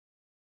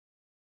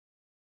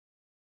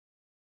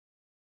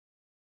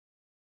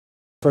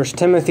1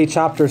 Timothy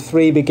chapter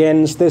 3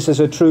 begins, "This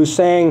is a true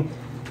saying,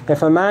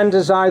 if a man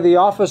desire the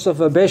office of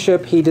a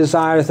bishop, he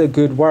desireth a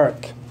good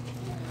work.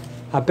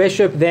 A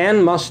bishop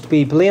then must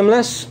be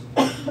blameless,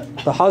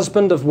 the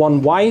husband of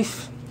one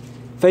wife,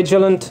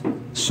 vigilant,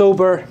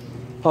 sober,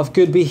 of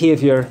good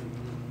behaviour,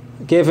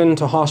 given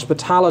to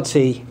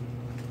hospitality,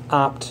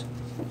 apt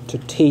to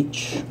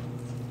teach."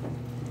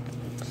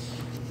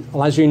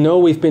 Well, as you know,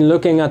 we've been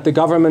looking at the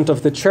government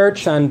of the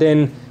church, and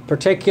in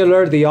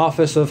particular the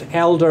office of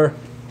elder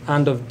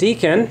and of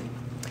deacon,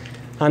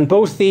 and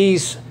both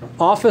these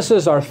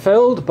offices are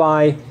filled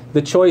by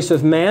the choice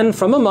of men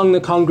from among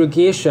the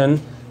congregation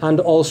and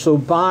also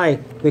by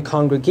the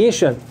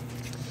congregation.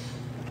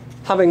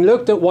 Having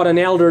looked at what an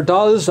elder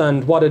does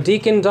and what a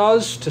deacon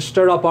does to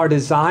stir up our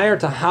desire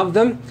to have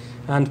them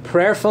and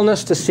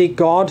prayerfulness to seek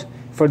God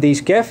for these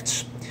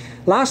gifts,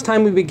 last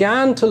time we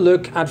began to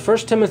look at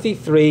 1 Timothy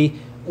 3,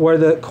 where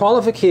the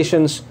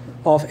qualifications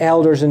of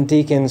elders and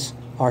deacons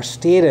are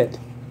stated.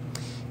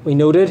 We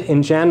noted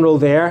in general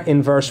there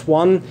in verse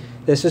 1,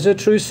 "This is a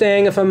true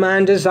saying, if a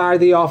man desire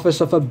the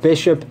office of a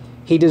bishop,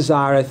 he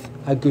desireth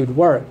a good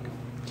work."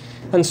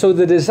 And so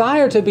the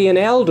desire to be an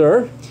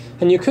elder,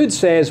 and you could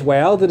say as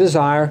well the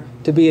desire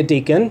to be a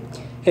deacon,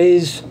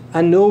 is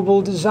a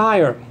noble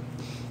desire.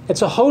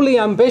 It's a holy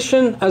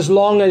ambition as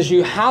long as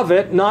you have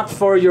it, not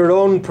for your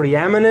own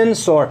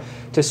preeminence or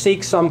to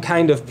seek some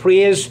kind of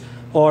praise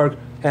or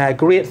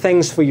great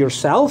things for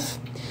yourself.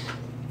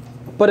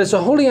 But it's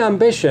a holy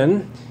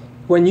ambition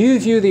when you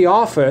view the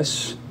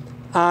office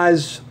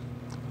as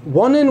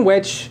one in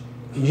which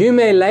you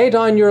may lay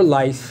down your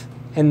life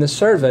in the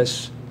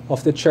service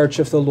of the church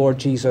of the Lord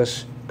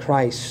Jesus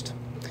Christ.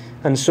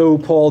 And so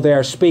Paul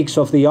there speaks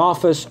of the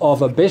office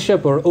of a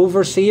bishop or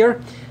overseer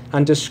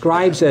and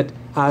describes it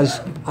as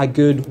a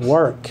good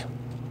work.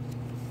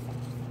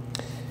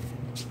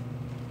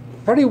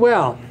 Very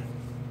well.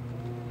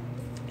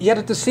 Yet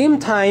at the same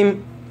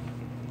time,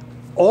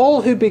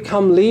 all who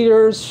become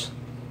leaders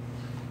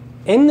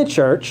in the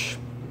church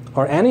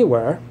or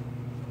anywhere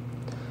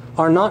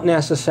are not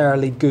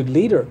necessarily good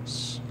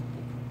leaders.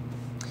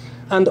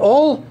 And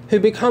all who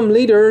become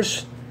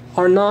leaders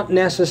are not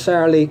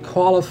necessarily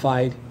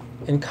qualified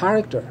in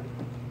character.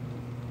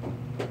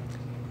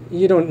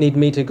 You don't need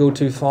me to go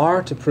too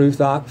far to prove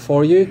that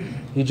for you.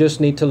 You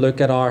just need to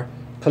look at our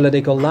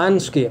political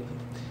landscape.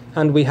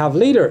 And we have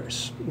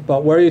leaders.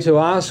 But were you to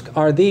ask,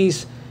 are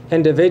these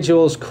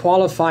individuals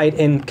qualified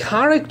in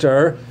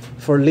character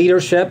for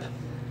leadership?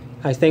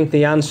 I think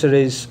the answer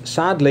is,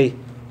 sadly,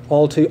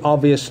 all too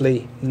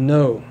obviously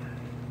no.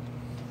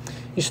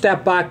 You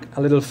step back a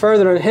little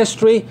further in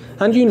history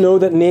and you know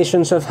that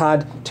nations have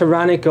had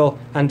tyrannical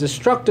and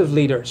destructive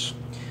leaders.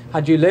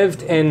 Had you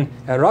lived in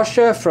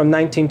Russia from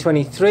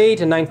 1923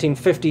 to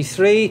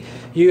 1953,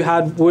 you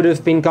would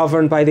have been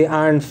governed by the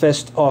iron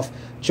fist of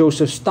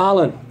Joseph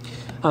Stalin,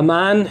 a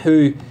man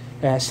who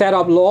set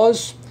up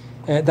laws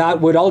that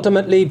would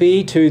ultimately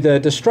be to the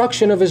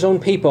destruction of his own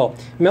people.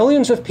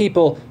 Millions of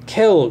people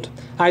killed,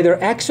 either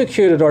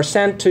executed or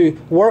sent to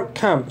work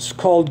camps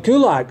called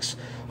gulags,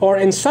 or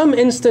in some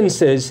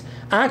instances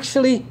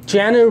actually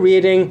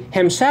generating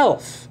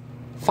himself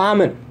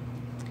famine,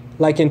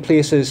 like in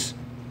places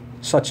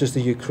such as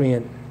the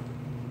Ukraine.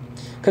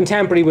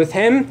 Contemporary with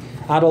him,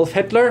 Adolf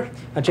Hitler,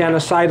 a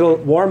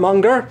genocidal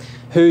warmonger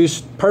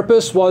whose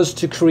purpose was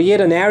to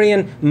create an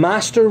Aryan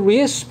master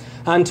race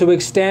and to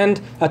extend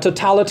a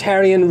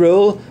totalitarian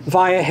rule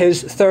via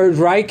his Third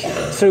Reich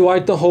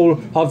throughout the whole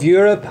of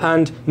Europe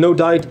and no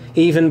doubt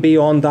even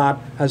beyond that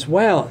as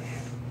well.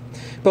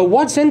 But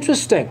what's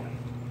interesting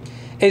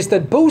is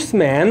that both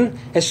men,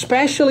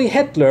 especially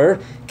Hitler,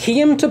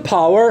 came to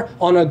power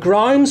on a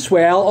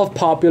groundswell of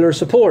popular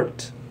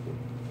support.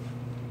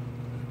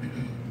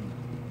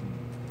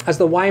 As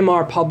the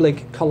Weimar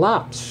Republic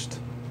collapsed,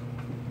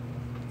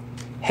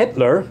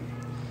 Hitler,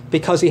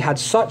 because he had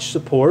such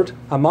support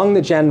among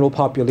the general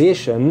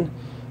population,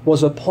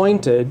 was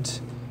appointed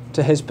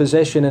to his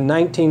position in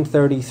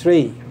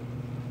 1933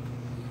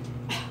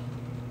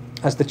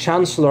 as the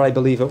Chancellor, I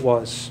believe it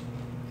was,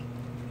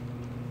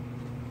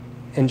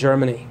 in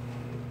Germany.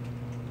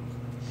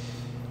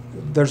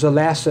 There's a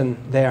lesson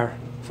there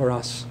for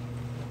us.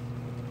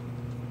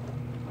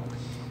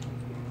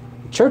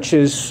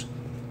 Churches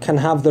can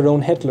have their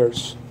own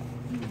Hitlers.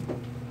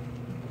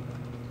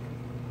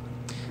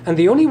 And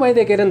the only way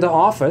they get into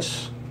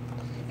office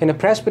in a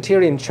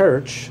Presbyterian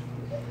church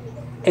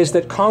is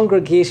that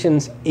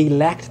congregations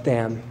elect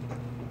them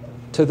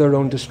to their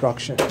own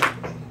destruction.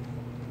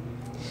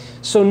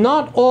 So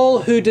not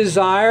all who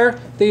desire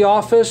the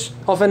office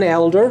of an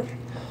elder,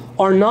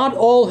 or not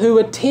all who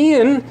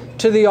attain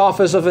to the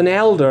office of an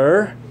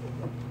elder,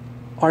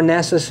 are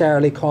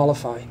necessarily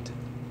qualified.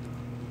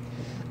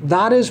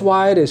 That is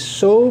why it is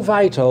so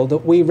vital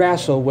that we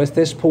wrestle with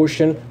this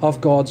portion of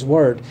God's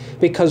Word,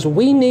 because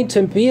we need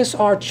to base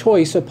our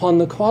choice upon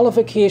the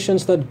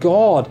qualifications that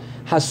God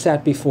has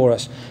set before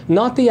us,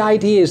 not the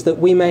ideas that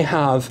we may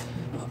have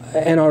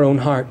in our own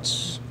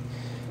hearts.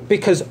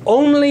 Because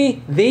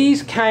only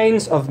these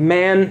kinds of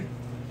men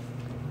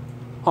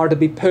are to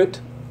be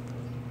put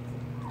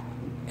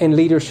in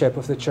leadership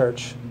of the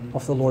church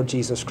of the Lord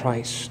Jesus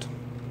Christ.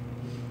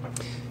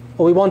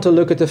 Well, we want to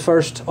look at the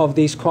first of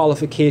these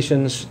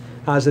qualifications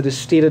as it is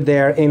stated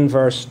there in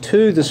verse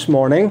 2 this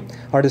morning,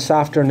 or this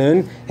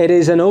afternoon. It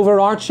is an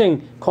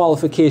overarching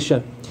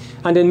qualification.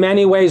 And in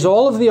many ways,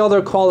 all of the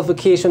other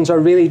qualifications are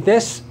really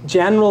this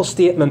general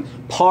statement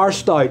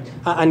parsed out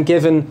and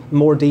given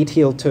more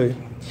detail to.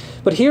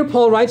 But here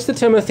Paul writes to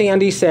Timothy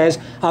and he says,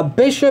 a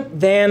bishop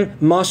then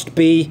must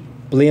be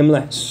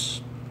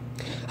blameless.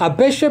 A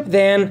bishop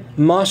then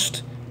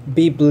must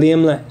be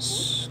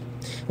blameless.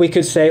 We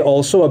could say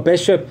also a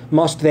bishop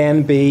must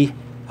then be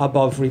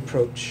above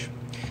reproach.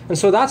 And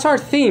so that's our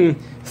theme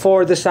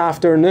for this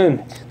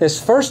afternoon.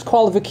 This first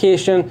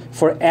qualification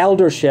for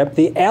eldership,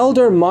 the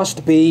elder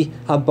must be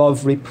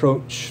above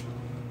reproach.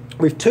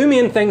 We've two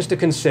main things to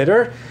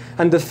consider,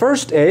 and the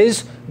first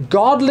is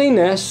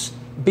godliness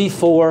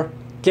before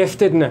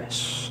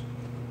giftedness.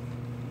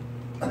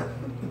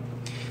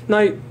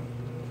 Now,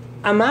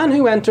 a man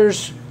who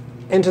enters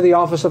into the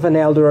office of an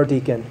elder or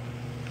deacon,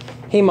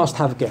 he must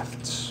have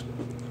gifts.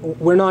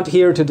 We're not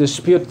here to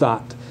dispute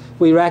that.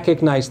 We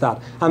recognize that.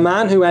 A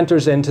man who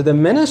enters into the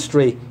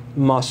ministry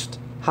must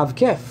have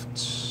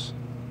gifts.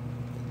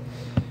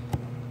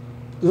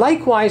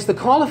 Likewise, the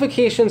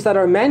qualifications that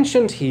are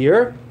mentioned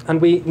here,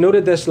 and we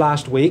noted this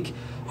last week,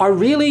 are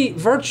really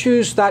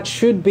virtues that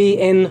should be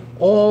in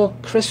all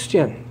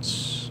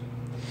Christians.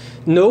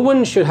 No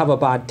one should have a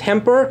bad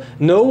temper.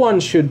 No one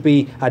should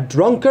be a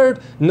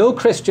drunkard. No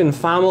Christian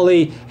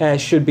family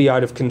should be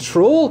out of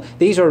control.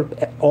 These are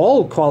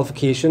all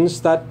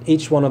qualifications that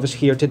each one of us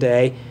here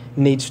today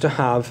needs to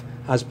have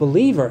as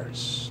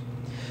believers.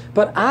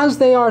 But as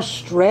they are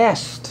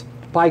stressed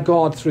by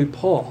God through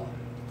Paul,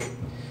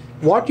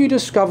 what you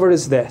discover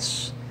is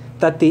this,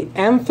 that the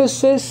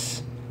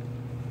emphasis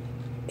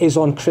is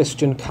on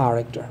Christian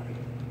character.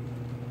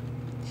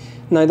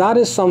 Now that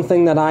is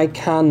something that I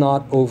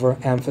cannot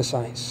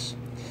overemphasize.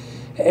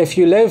 If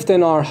you lived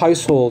in our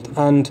household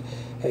and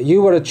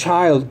you were a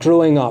child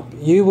growing up,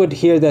 you would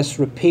hear this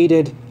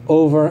repeated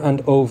over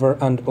and over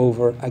and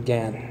over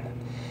again.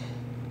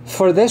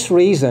 For this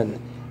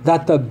reason,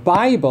 that the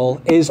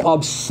Bible is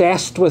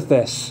obsessed with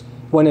this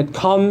when it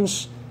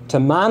comes to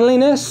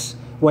manliness,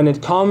 when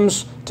it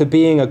comes to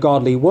being a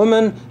godly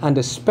woman, and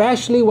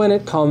especially when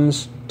it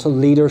comes to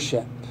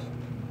leadership.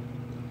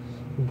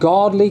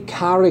 Godly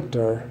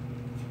character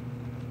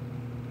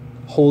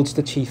holds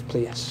the chief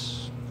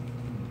place.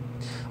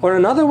 Or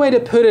another way to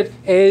put it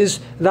is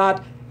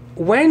that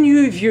when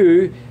you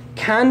view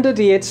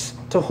candidates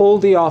to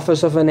hold the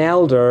office of an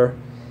elder,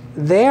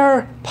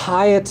 their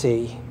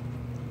piety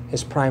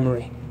is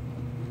primary.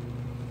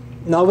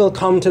 Now we'll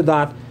come to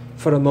that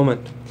for a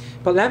moment.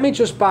 But let me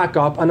just back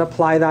up and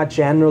apply that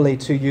generally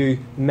to you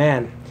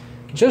men,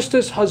 just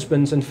as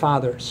husbands and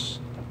fathers.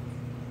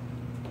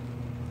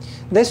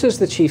 This is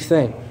the chief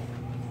thing.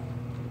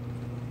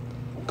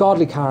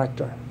 Godly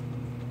character.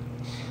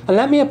 And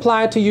let me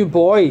apply it to you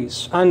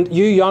boys and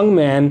you young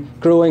men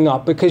growing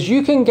up, because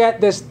you can get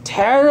this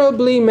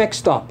terribly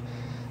mixed up.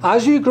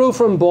 As you grow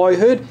from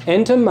boyhood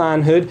into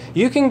manhood,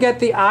 you can get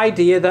the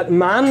idea that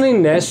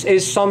manliness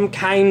is some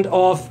kind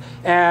of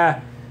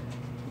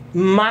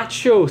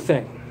macho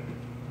thing.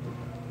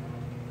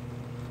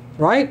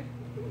 Right?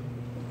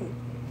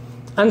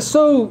 And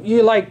so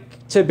you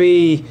like to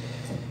be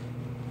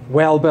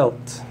well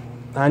built,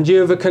 and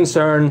you have a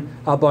concern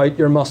about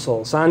your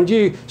muscles, and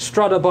you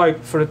strut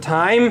about for a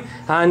time,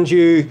 and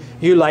you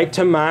like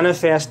to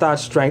manifest that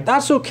strength.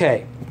 That's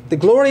okay. The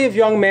glory of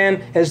young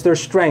men is their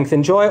strength.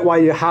 Enjoy it while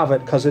you have it,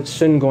 because it's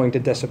soon going to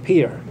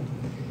disappear.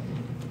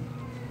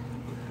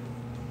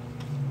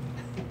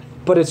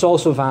 But it's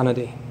also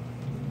vanity.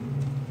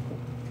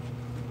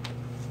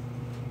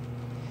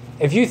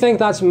 If you think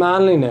that's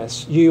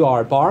manliness, you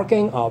are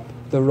barking up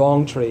the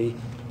wrong tree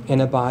in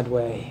a bad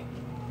way.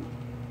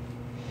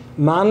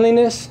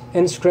 Manliness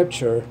in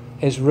Scripture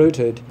is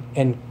rooted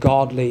in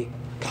godly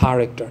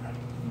character.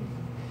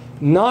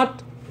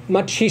 Not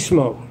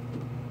machismo.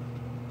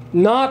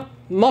 Not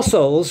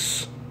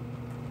muscles.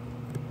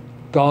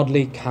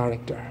 Godly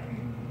character.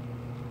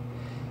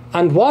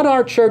 And what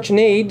our church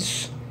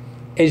needs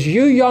is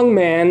you young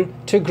men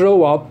to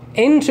grow up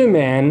into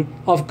men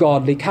of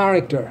godly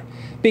character.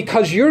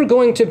 Because you're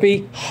going to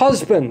be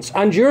husbands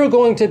and you're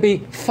going to be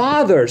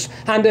fathers.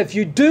 And if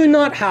you do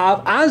not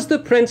have as the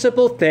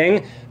principal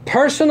thing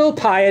personal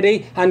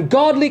piety and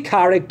godly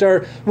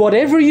character,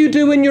 whatever you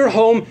do in your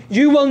home,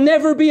 you will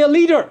never be a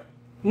leader.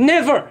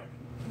 Never.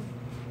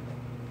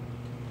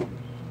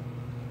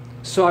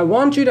 So I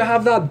want you to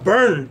have that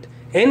burned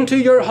into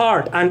your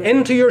heart and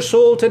into your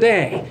soul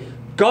today.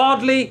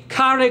 Godly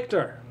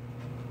character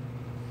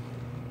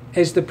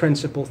is the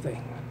principal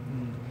thing.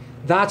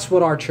 That's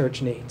what our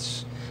church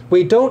needs.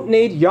 We don't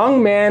need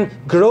young men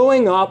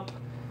growing up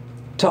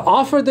to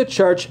offer the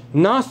church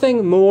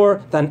nothing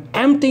more than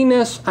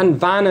emptiness and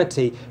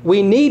vanity.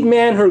 We need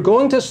men who are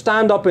going to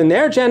stand up in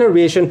their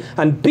generation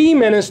and be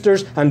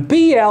ministers and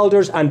be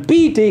elders and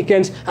be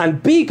deacons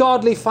and be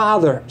godly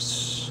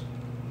fathers.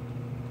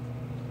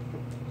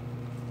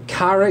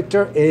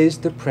 Character is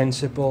the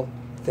principal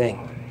thing.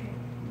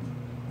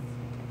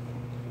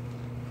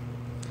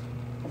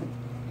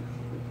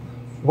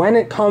 When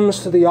it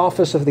comes to the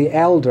office of the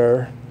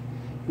elder,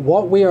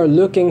 what we are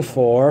looking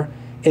for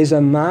is a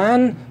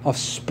man of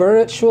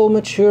spiritual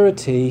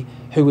maturity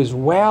who is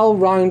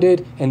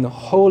well-rounded in the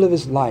whole of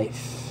his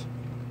life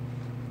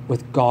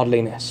with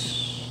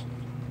godliness.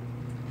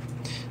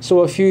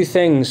 So a few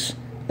things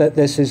that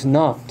this is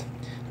not.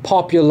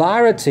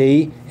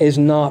 Popularity is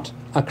not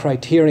a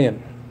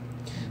criterion.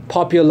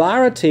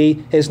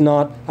 Popularity is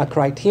not a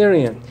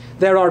criterion.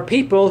 There are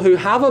people who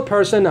have a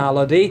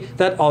personality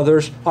that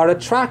others are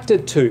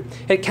attracted to.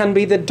 It can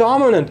be the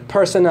dominant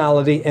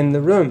personality in the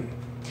room.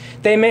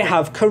 They may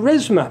have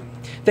charisma.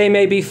 They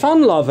may be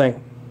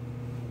fun-loving.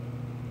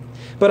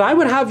 But I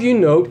would have you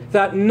note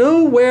that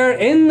nowhere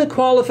in the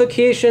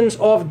qualifications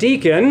of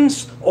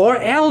deacons or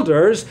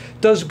elders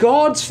does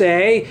God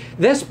say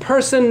this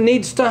person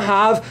needs to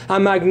have a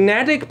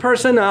magnetic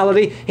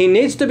personality. He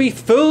needs to be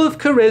full of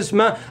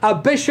charisma. A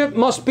bishop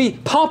must be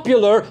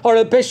popular or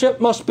a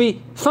bishop must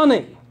be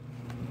funny.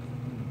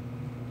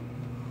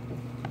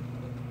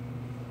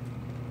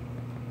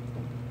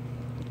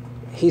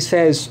 He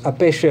says a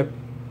bishop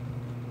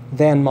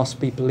then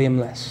must be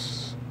blameless.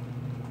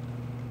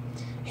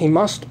 He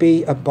must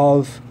be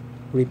above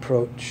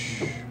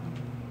reproach.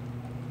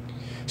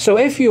 So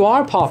if you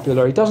are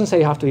popular, he doesn't say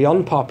you have to be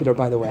unpopular,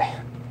 by the way.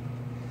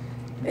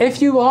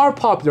 If you are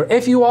popular,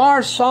 if you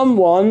are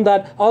someone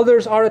that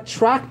others are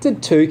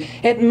attracted to,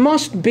 it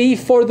must be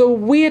for the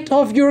weight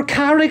of your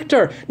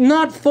character,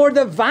 not for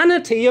the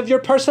vanity of your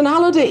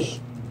personality.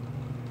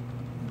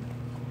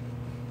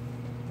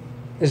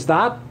 Is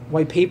that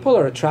why people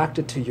are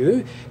attracted to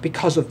you?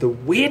 Because of the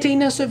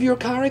weightiness of your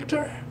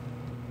character?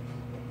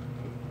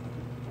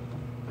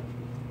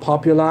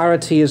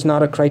 Popularity is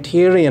not a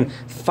criterion.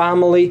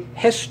 Family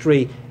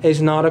history is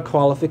not a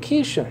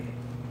qualification.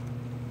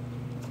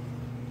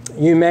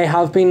 You may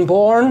have been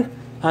born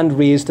and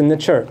raised in the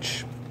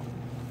church,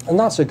 and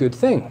that's a good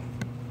thing.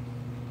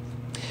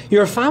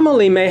 Your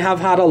family may have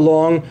had a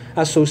long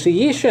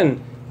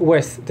association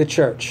with the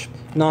church.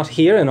 Not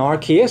here in our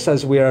case,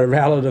 as we are a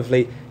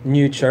relatively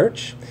new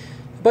church.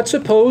 But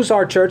suppose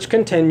our church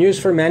continues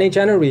for many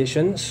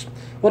generations.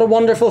 What a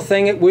wonderful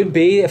thing it would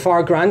be if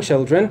our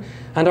grandchildren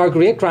and our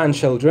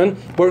great-grandchildren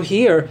were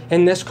here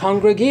in this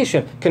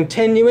congregation,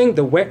 continuing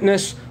the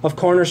witness of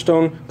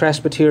Cornerstone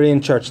Presbyterian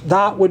Church.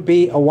 That would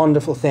be a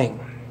wonderful thing.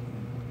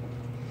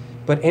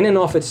 But in and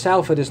of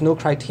itself, it is no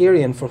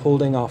criterion for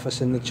holding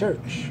office in the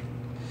church.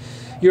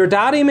 Your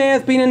daddy may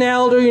have been an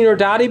elder, and your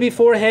daddy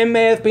before him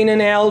may have been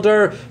an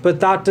elder,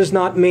 but that does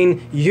not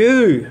mean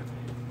you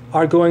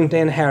are going to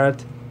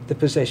inherit the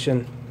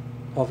position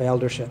of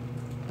eldership.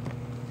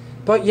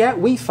 But yet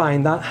we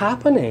find that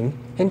happening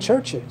in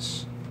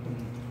churches.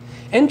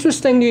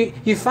 Interestingly,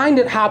 you find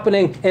it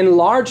happening in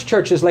large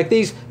churches like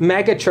these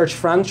mega church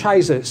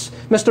franchises.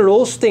 Mr.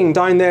 Osteen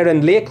down there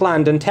in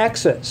Lakeland in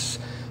Texas.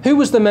 Who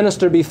was the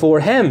minister before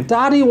him?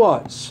 Daddy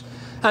was.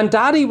 And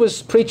Daddy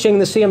was preaching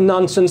the same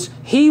nonsense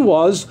he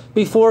was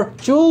before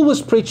Joel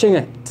was preaching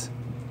it.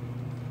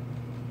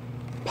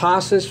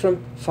 Passes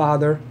from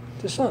father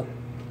to son.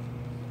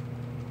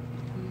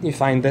 You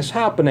find this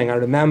happening. I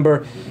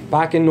remember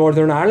back in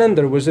Northern Ireland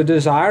there was a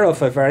desire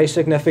of a very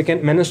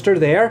significant minister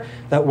there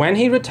that when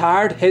he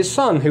retired, his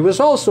son, who was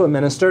also a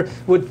minister,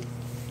 would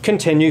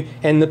continue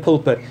in the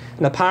pulpit.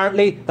 And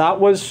apparently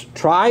that was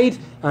tried,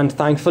 and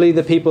thankfully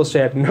the people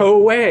said, no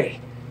way.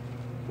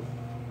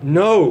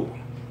 No.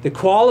 The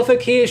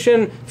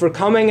qualification for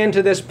coming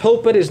into this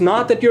pulpit is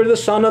not that you're the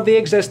son of the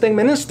existing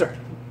minister.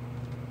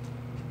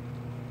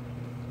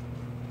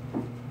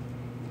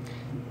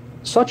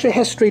 Such a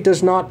history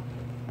does not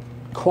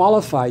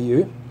qualify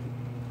you,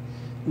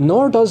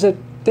 nor does it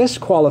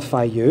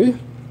disqualify you.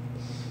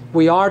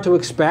 We are to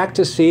expect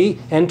to see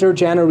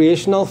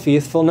intergenerational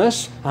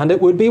faithfulness, and it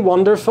would be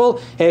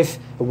wonderful if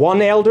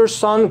one elder's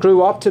son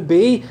grew up to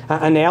be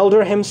an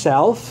elder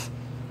himself.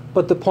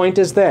 But the point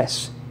is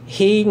this: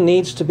 he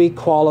needs to be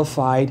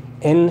qualified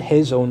in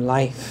his own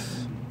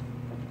life.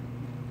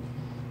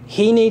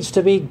 He needs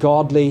to be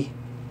godly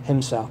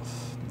himself.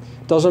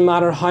 Doesn't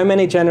matter how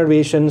many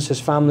generations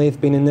his family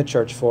have been in the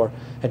church for.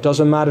 It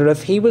doesn't matter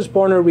if he was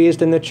born or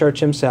raised in the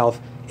church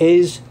himself.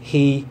 Is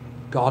he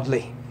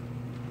godly?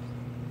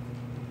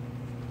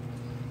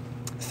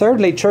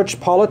 Thirdly, church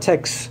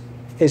politics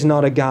is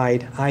not a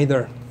guide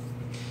either.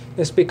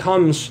 This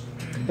becomes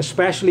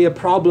especially a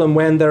problem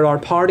when there are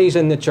parties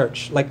in the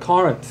church, like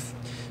Corinth.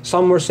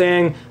 Some were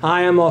saying,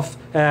 I am of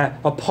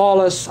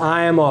Apollos,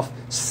 I am of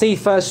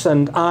Cephas,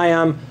 and I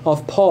am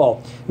of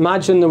Paul.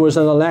 Imagine there was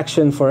an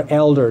election for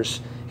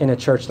elders in a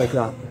church like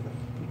that.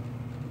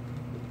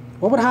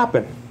 What would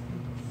happen?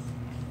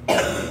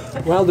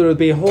 Well, there would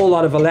be a whole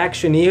lot of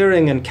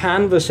electioneering and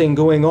canvassing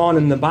going on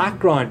in the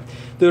background.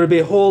 There would be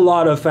a whole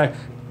lot of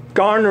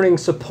garnering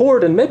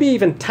support and maybe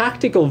even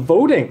tactical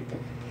voting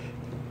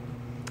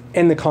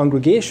in the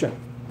congregation.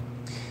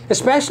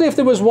 Especially if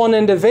there was one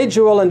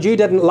individual and you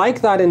didn't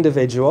like that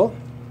individual.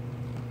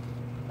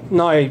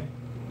 Now,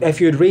 if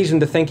you had reason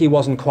to think he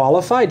wasn't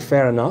qualified,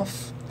 fair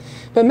enough.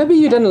 But maybe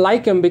you didn't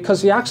like him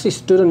because he actually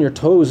stood on your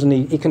toes and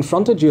he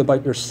confronted you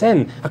about your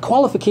sin, a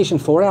qualification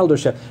for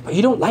eldership, but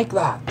you don't like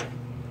that.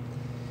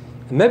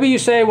 And maybe you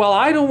say, well,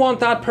 I don't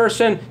want that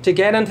person to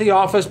get into the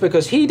office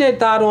because he did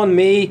that on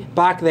me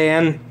back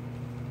then.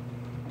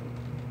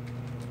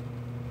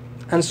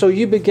 And so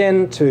you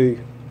begin to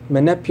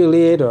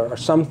manipulate or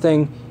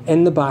something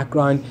in the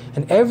background,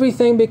 and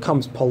everything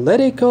becomes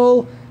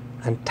political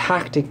and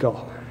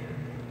tactical.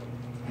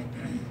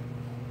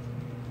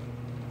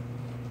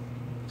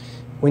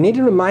 We need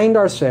to remind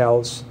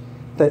ourselves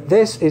that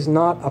this is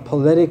not a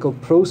political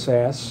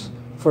process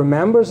for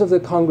members of the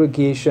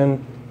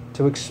congregation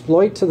to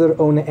exploit to their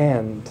own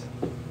end.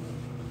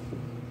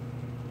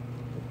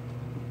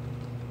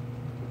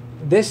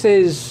 This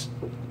is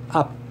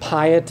a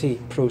piety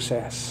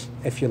process,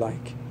 if you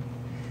like.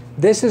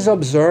 This is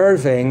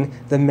observing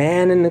the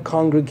men in the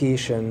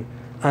congregation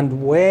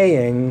and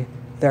weighing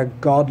their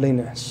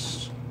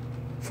godliness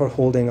for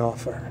holding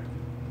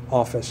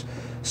office.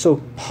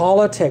 So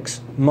politics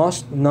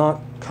must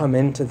not come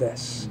into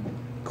this.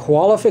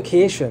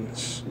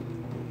 Qualifications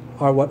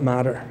are what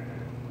matter.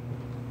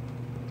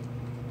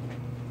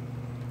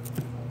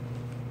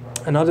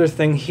 Another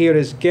thing here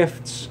is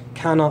gifts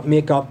cannot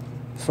make up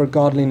for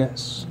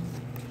godliness.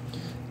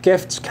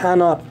 Gifts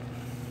cannot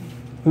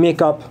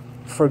make up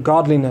for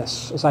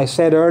godliness. As I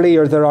said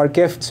earlier, there are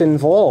gifts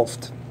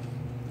involved.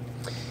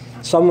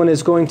 Someone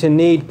is going to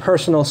need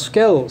personal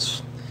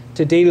skills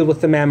to deal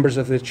with the members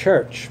of the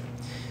church.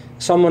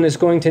 Someone is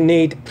going to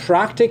need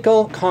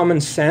practical common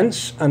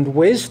sense and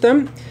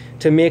wisdom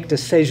to make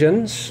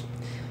decisions.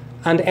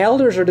 And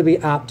elders are to be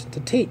apt to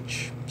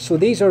teach. So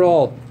these are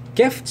all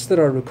gifts that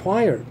are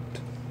required.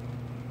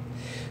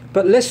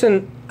 But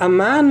listen, a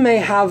man may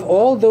have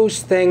all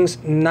those things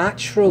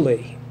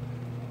naturally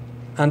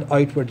and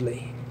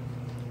outwardly,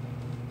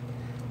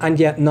 and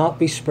yet not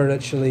be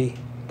spiritually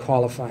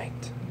qualified.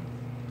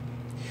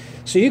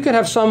 So you could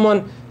have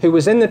someone who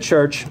was in the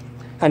church,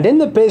 and in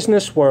the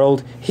business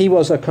world, he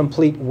was a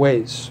complete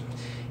whiz.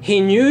 He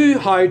knew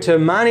how to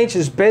manage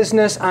his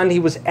business, and he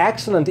was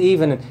excellent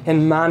even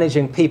in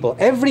managing people.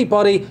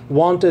 Everybody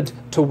wanted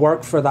to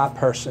work for that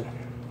person.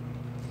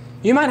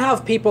 You might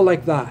have people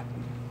like that.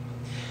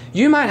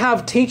 You might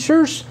have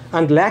teachers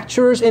and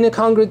lecturers in a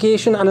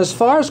congregation, and as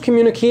far as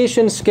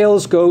communication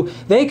skills go,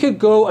 they could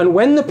go and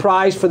win the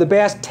prize for the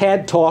best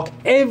TED Talk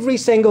every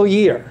single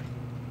year.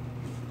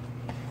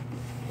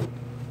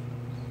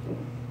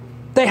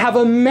 They have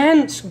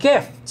immense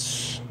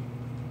gifts.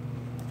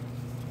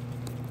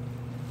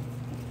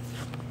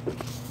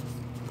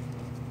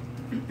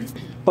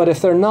 But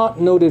if they're not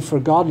noted for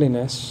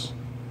godliness,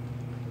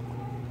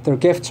 their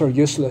gifts are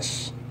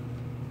useless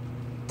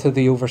to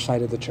the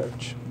oversight of the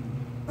church.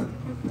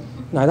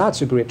 Now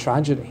that's a great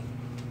tragedy.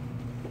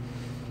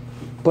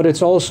 But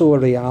it's also a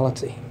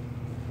reality.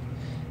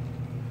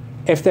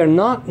 If they're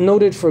not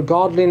noted for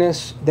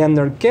godliness, then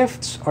their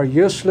gifts are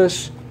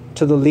useless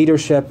to the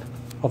leadership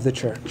of the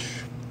church.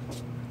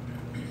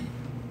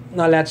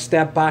 Now let's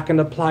step back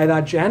and apply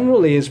that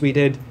generally as we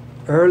did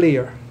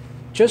earlier.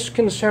 Just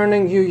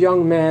concerning you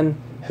young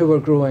men who are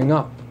growing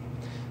up.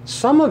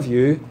 Some of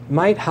you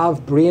might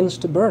have brains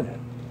to burn.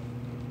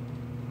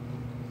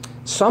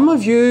 Some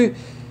of you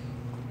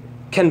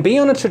can be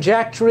on a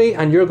trajectory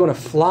and you're going to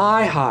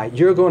fly high.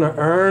 You're going to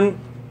earn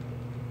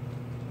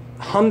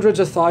hundreds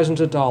of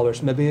thousands of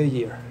dollars, maybe a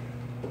year.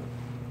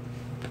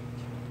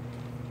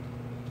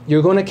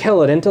 You're going to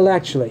kill it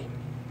intellectually.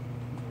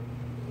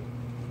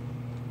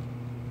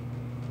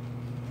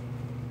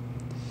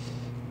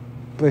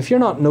 But if you're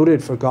not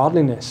noted for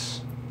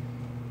godliness,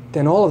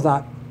 then all of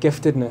that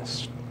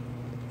giftedness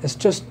is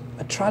just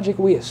a tragic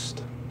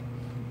waste.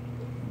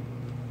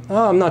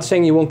 Oh, I'm not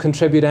saying you won't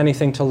contribute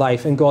anything to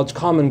life. In God's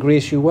common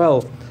grace, you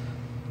will.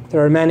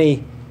 There are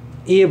many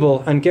able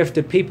and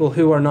gifted people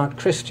who are not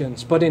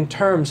Christians. But in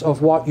terms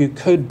of what you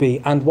could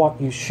be and what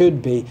you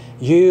should be,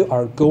 you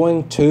are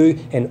going to,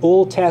 in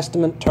Old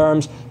Testament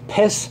terms,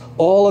 piss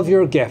all of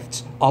your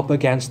gifts up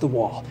against the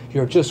wall.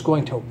 You're just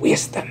going to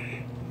waste them.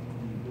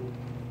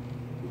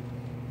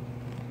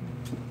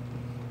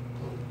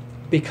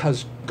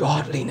 Because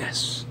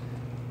godliness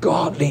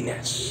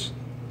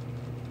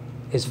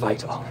is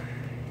vital.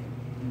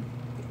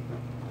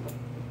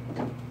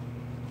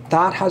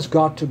 That has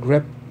got to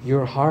grip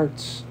your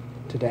hearts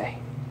today.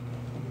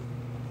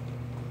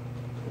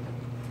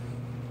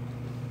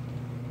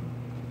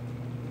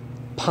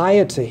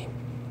 Piety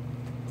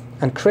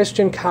and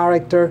Christian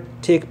character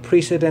take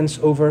precedence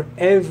over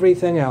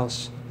everything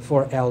else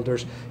for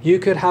elders. You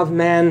could have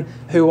men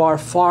who are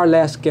far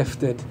less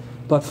gifted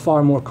but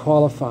far more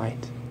qualified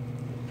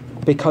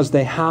because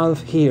they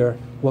have here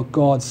what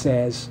God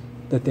says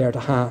that they're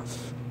to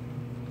have.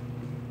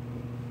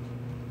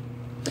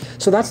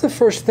 So that's the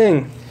first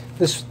thing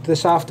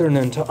this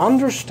afternoon, to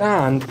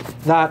understand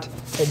that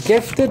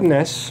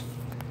giftedness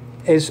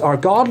is, or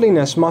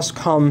godliness must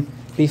come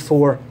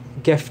before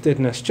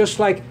giftedness. Just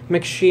like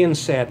McShane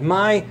said,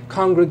 my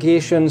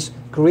congregation's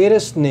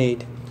greatest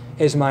need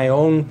is my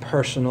own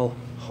personal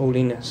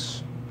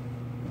holiness.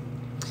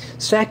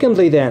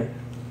 Secondly then,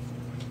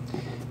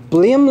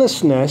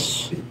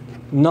 blamelessness,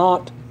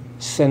 not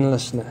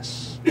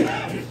sinlessness.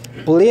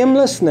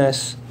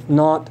 Blamelessness,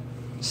 not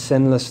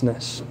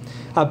sinlessness.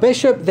 A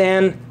bishop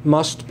then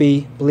must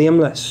be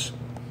blameless.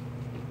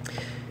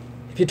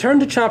 If you turn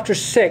to chapter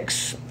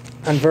 6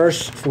 and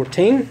verse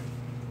 14,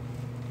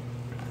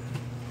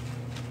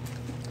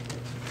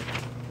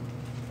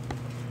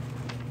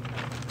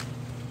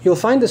 you'll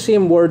find the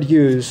same word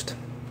used.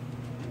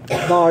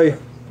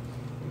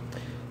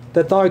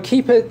 That thou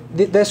keep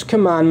this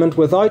commandment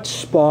without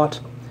spot,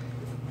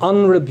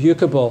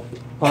 unrebukable,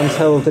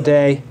 until the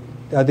day,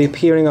 the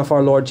appearing of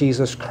our Lord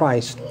Jesus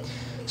Christ.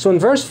 So in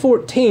verse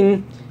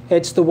 14,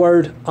 it's the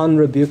word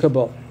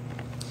unrebukable.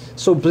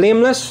 So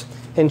blameless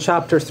in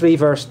chapter 3,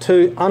 verse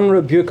 2,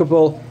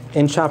 unrebukable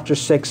in chapter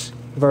 6,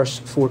 verse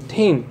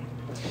 14.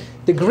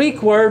 The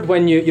Greek word,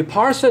 when you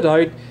parse it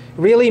out,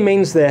 really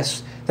means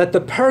this, that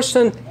the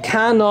person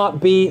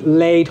cannot be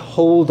laid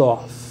hold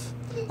of.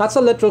 That's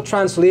a literal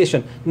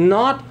translation.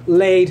 Not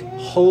laid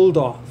hold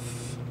of.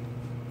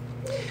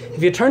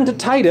 If you turn to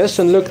Titus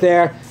and look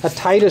there at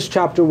Titus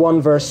chapter 1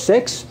 verse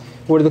 6,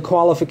 where the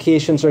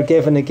qualifications are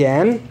given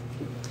again,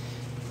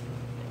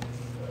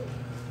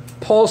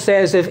 Paul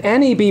says, if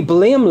any be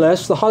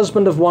blameless, the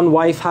husband of one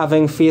wife,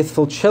 having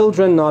faithful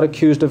children, not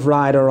accused of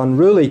riot or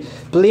unruly.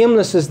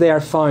 Blameless is there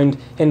found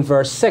in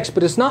verse 6,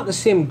 but it's not the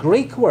same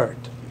Greek word.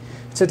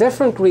 It's a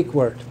different Greek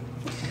word.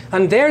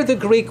 And there the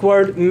Greek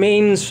word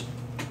means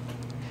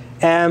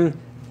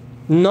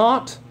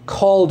not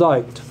called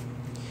out.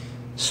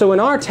 So in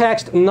our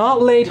text, not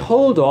laid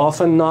hold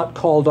of and not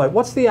called out.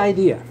 What's the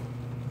idea?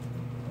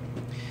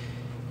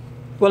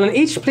 Well, in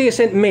each place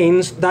it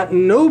means that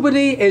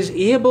nobody is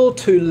able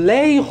to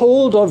lay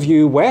hold of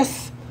you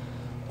with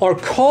or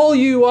call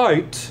you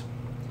out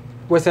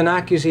with an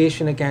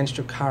accusation against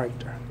your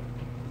character.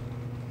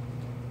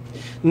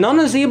 None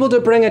is able to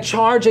bring a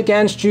charge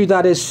against you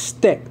that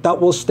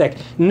will stick.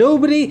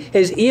 Nobody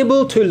is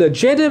able to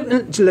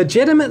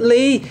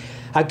legitimately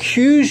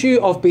accuse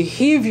you of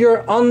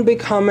behavior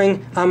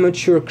unbecoming a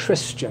mature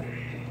Christian.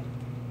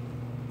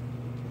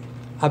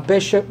 A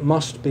bishop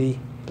must be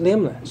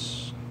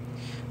blameless.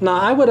 Now,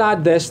 I would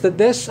add this, that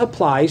this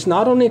applies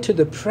not only to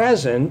the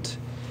present,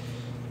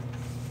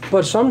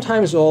 but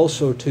sometimes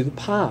also to the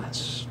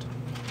past.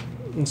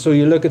 And so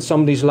you look at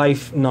somebody's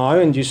life now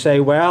and you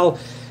say, well,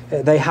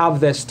 they have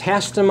this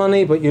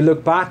testimony, but you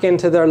look back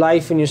into their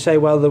life and you say,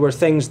 well, there were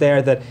things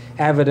there that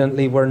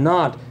evidently were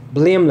not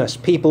blameless.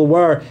 People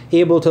were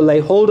able to lay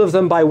hold of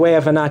them by way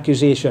of an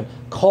accusation,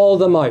 call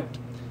them out,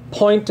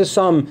 point to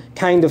some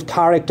kind of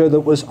character that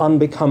was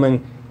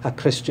unbecoming a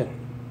Christian.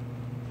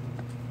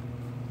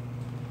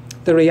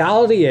 The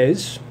reality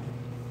is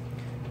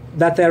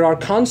that there are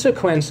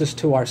consequences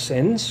to our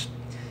sins,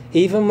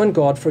 even when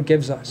God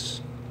forgives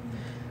us.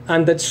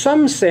 And that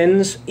some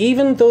sins,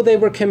 even though they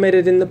were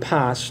committed in the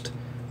past,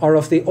 are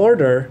of the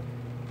order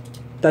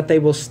that they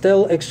will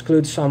still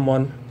exclude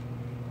someone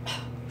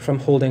from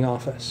holding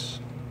office.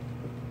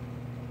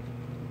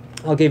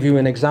 I'll give you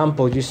an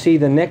example. You see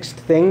the next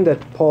thing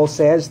that Paul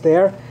says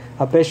there,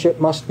 a bishop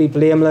must be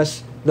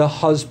blameless, the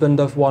husband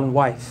of one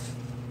wife.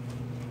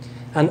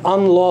 An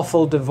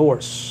unlawful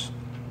divorce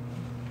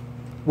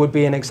would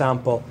be an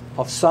example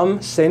of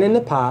some sin in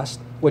the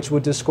past which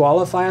would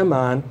disqualify a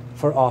man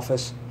for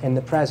office in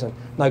the present.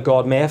 Now,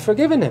 God may have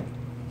forgiven him.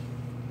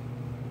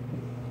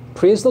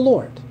 Praise the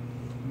Lord.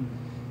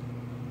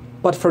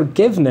 But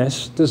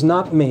forgiveness does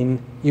not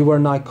mean you are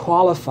now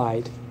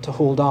qualified to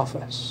hold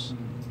office.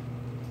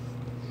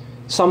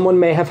 Someone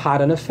may have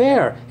had an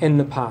affair in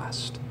the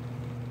past.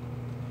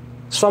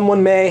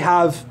 Someone may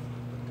have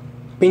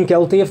been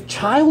guilty of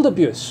child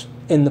abuse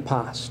in the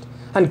past.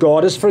 And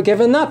God has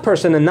forgiven that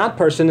person, and that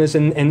person is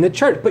in the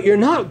church. But you're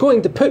not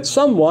going to put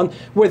someone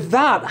with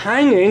that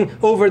hanging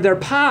over their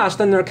past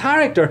and their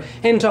character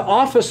into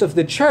office of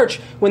the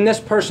church when this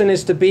person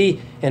is to be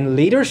in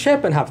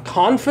leadership and have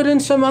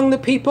confidence among the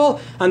people,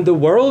 and the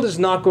world is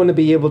not going to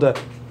be able to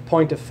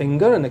point a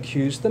finger and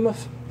accuse them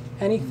of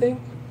anything.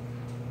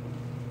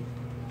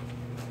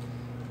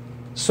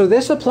 So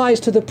this applies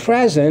to the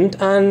present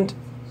and,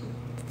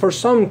 for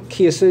some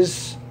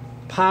cases,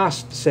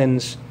 past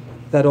sins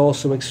that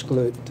also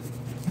exclude.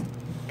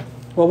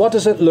 Well, what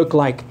does it look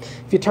like?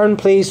 If you turn,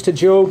 please, to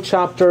Job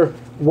chapter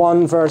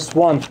 1, verse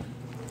 1,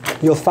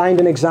 you'll find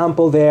an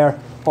example there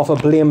of a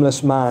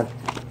blameless man.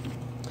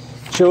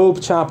 Job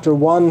chapter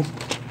 1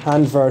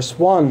 and verse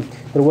 1.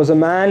 There was a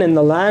man in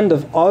the land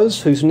of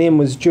Uz whose name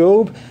was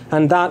Job,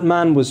 and that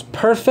man was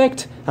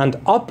perfect and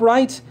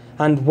upright,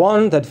 and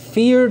one that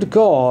feared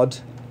God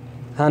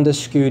and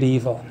eschewed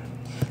evil.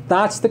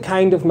 That's the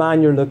kind of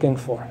man you're looking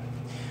for.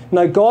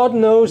 Now, God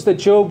knows that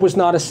Job was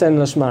not a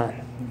sinless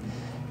man.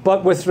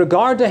 But with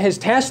regard to his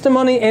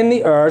testimony in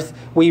the earth,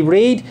 we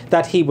read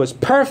that he was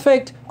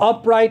perfect,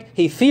 upright,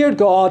 he feared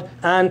God,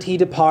 and he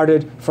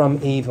departed from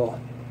evil.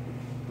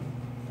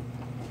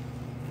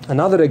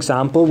 Another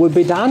example would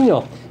be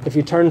Daniel. If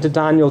you turn to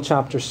Daniel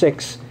chapter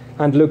 6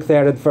 and look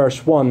there at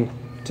verse 1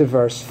 to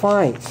verse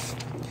 5.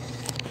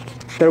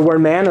 There were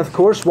men, of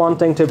course,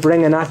 wanting to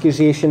bring an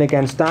accusation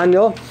against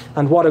Daniel.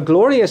 And what a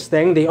glorious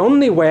thing. The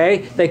only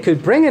way they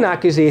could bring an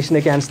accusation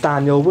against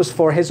Daniel was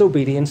for his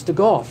obedience to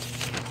God.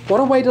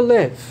 What a way to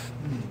live.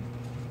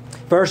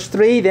 Verse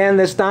 3, then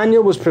this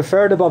Daniel was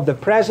preferred above the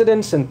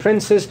presidents and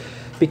princes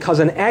because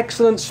an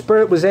excellent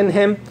spirit was in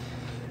him.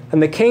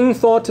 And the king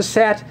thought to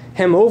set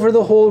him over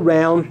the whole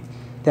realm.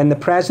 Then the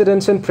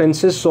presidents and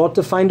princes sought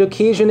to find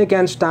occasion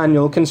against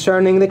Daniel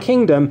concerning the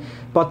kingdom,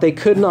 but they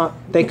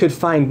could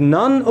find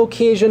none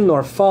occasion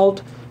nor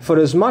fault, for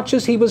as much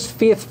as he was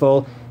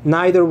faithful,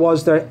 neither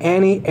was there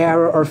any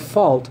error or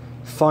fault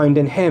found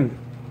in him.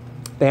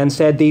 Then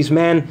said these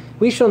men,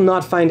 we shall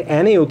not find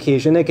any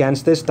occasion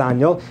against this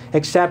Daniel,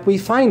 except we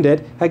find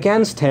it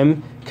against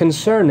him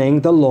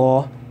concerning the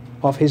law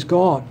of his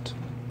God.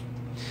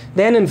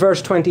 Then in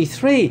verse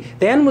 23,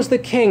 then was the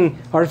king,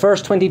 or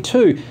verse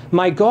 22,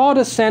 my God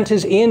hath sent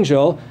his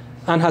angel,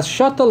 and hath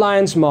shut the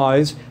lions'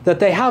 mouths, that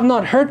they have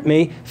not hurt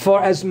me,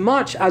 for as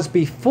much as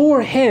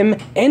before him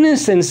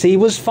innocency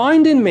was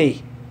found in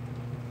me.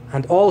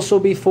 And also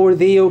before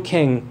thee, O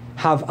king,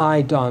 have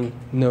I done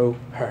no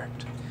hurt.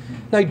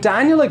 Now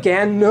Daniel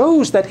again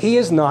knows that he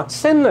is not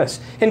sinless.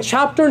 In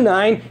chapter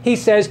 9, he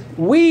says,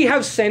 we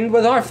have sinned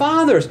with our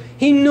fathers.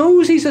 He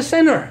knows he's a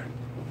sinner.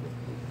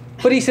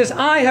 But he says,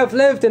 I have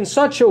lived in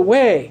such a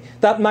way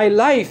that my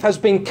life has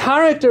been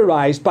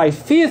characterized by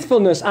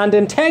faithfulness and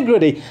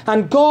integrity.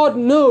 And God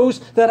knows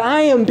that I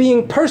am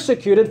being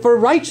persecuted for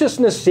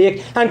righteousness'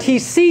 sake. And he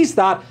sees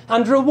that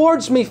and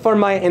rewards me for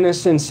my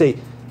innocency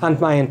and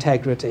my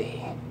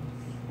integrity.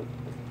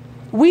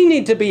 We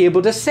need to be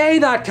able to say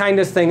that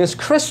kind of thing as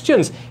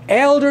Christians.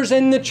 Elders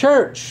in the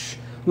church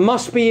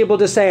must be able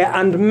to say it.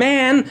 And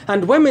men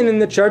and women in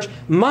the church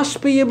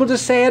must be able to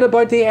say it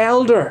about the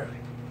elder.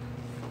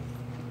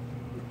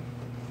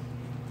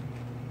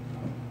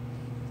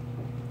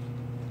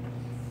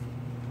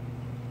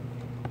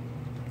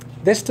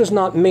 This does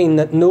not mean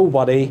that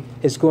nobody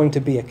is going to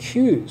be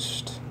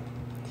accused.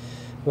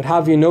 I would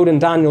have you note in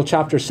Daniel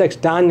chapter 6,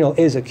 Daniel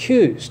is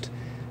accused,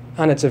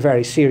 and it's a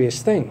very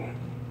serious thing.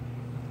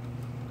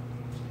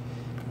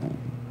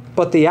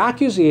 But the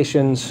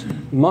accusations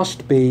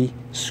must be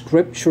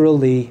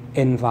scripturally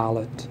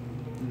invalid.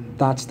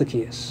 That's the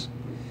case.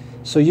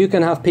 So you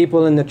can have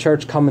people in the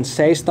church come and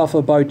say stuff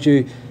about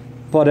you,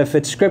 but if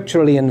it's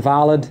scripturally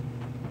invalid,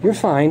 you're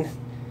fine.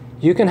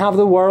 You can have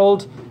the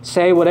world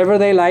say whatever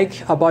they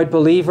like about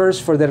believers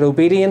for their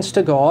obedience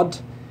to God.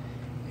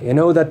 You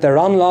know, that they're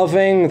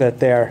unloving, that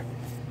they're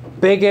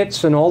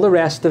bigots and all the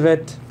rest of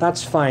it.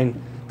 That's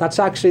fine. That's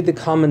actually the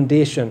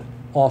commendation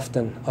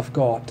often of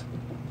God.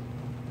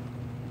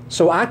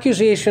 So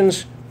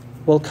accusations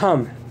will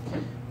come,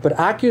 but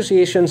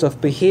accusations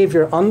of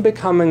behavior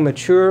unbecoming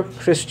mature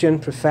Christian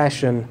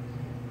profession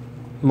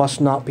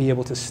must not be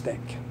able to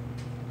stick.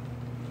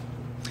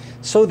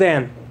 So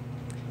then,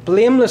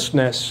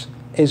 blamelessness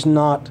is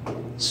not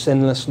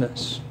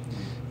sinlessness.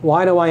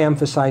 Why do I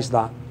emphasize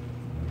that?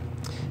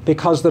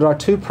 Because there are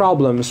two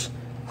problems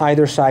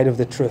either side of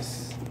the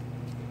truth.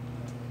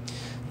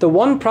 The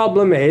one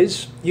problem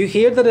is, you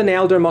hear that an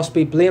elder must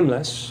be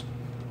blameless,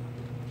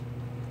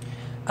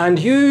 and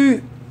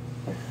you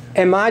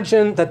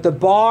imagine that the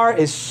bar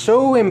is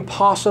so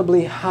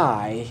impossibly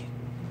high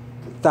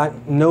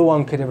that no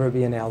one could ever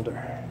be an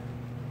elder.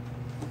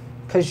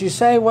 Because you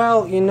say,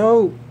 well, you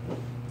know,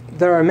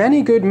 there are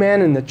many good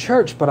men in the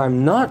church, but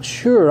I'm not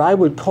sure I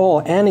would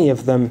call any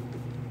of them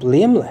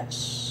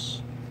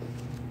blameless.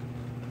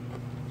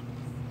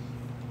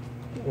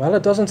 Well,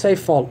 it doesn't say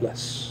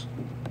faultless.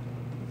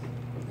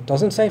 It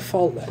doesn't say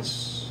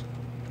faultless.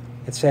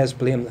 It says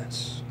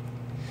blameless.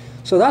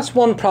 So that's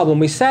one problem.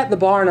 We set the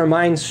bar in our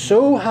minds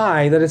so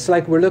high that it's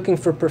like we're looking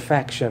for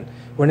perfection.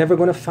 We're never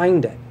going to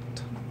find it.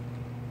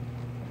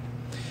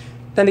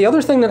 Then the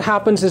other thing that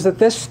happens is that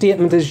this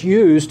statement is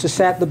used to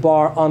set the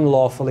bar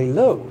unlawfully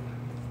low.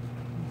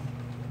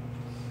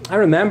 I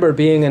remember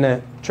being in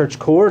a church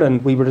court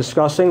and we were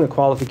discussing the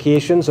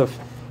qualifications of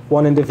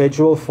one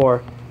individual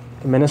for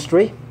the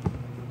ministry.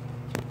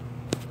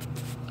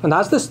 And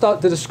as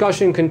the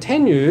discussion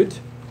continued,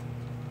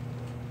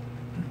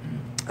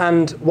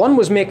 and one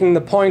was making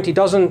the point he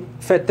doesn't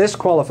fit this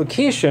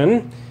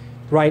qualification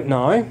right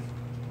now,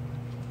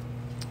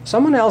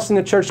 someone else in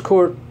the church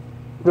court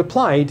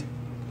replied,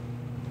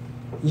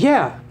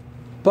 yeah,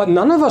 but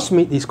none of us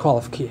meet these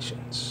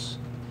qualifications.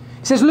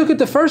 He says, look at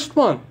the first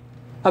one.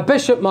 A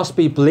bishop must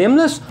be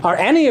blameless. Are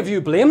any of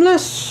you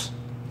blameless?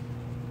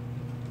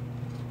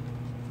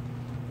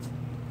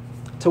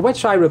 To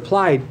which I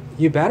replied,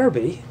 you better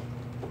be.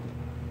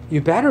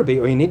 You better be,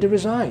 or you need to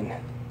resign.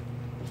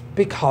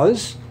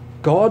 Because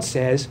God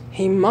says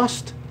he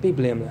must be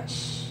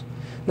blameless.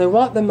 Now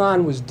what the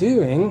man was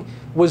doing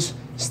was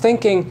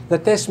thinking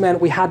that this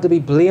meant we had to be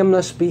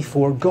blameless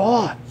before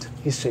God,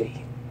 you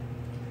see.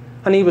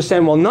 And he was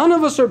saying, well, none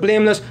of us are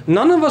blameless.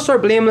 None of us are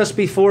blameless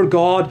before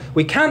God.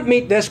 We can't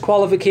meet this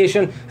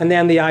qualification. And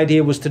then the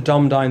idea was to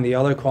dumb down the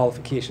other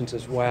qualifications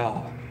as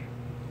well.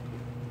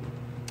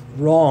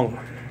 Wrong.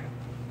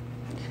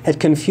 It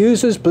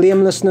confuses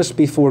blamelessness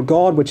before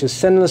God, which is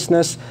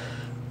sinlessness,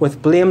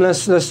 with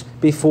blamelessness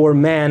before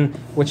men,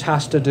 which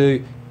has to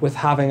do with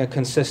having a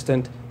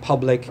consistent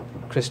public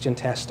Christian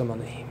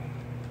testimony.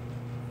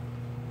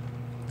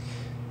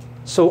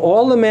 So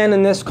all the men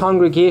in this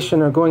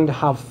congregation are going to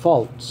have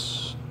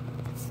faults.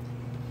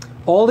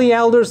 All the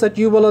elders that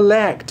you will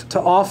elect to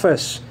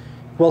office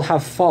will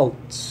have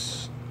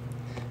faults.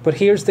 But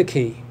here's the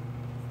key.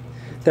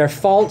 Their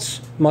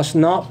faults must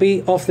not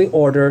be of the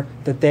order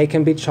that they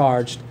can be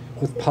charged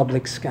with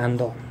public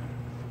scandal.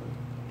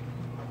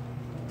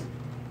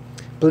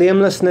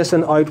 Blamelessness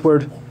and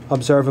outward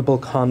observable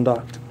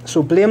conduct.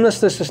 So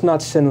blamelessness is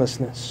not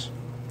sinlessness.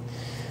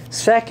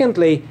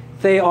 Secondly,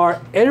 they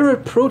are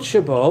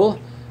irreproachable,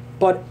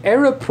 but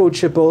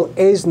irreproachable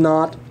is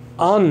not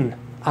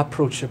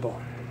unapproachable.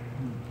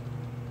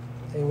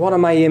 What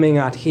am I aiming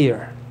at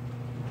here?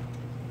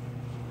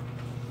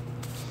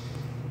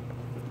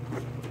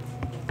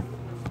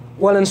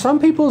 Well, in some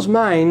people's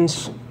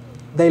minds,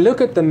 they look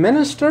at the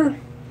minister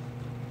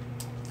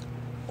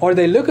or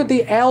they look at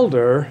the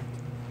elder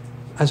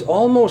as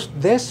almost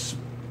this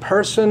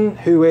person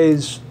who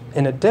is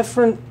in a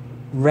different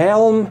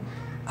realm,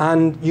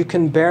 and you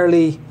can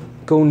barely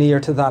go near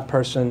to that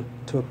person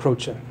to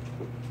approach him.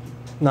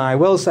 Now, I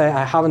will say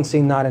I haven't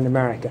seen that in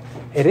America.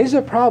 It is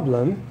a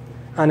problem,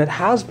 and it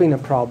has been a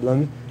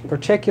problem,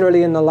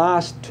 particularly in the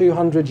last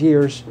 200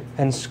 years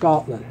in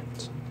Scotland.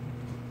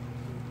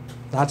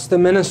 That's the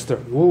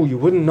minister. Oh, you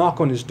wouldn't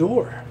knock on his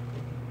door.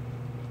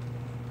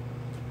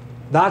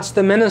 That's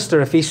the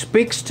minister. If he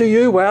speaks to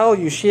you, well,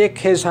 you shake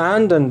his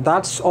hand, and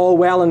that's all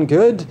well and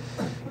good.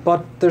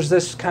 But there's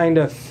this kind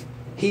of,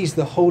 he's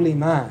the holy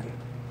man.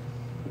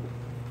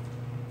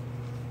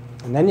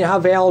 And then you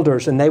have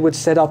elders, and they would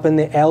sit up in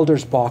the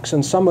elders' box,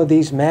 and some of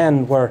these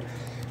men were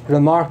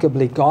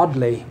remarkably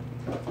godly.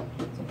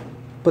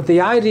 But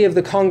the idea of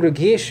the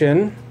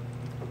congregation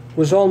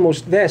was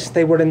almost this.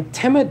 They were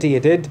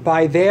intimidated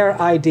by their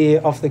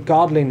idea of the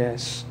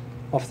godliness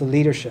of the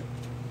leadership.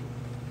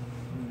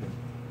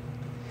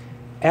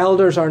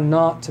 Elders are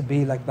not to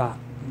be like that.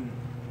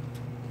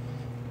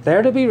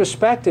 They're to be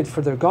respected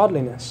for their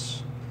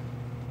godliness.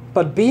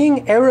 But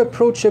being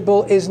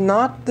irreproachable is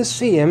not the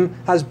same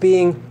as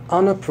being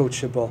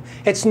unapproachable.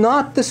 It's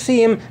not the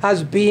same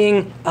as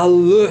being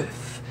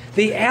aloof.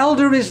 The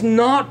elder is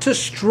not to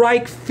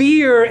strike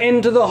fear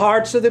into the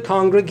hearts of the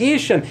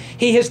congregation.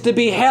 He is to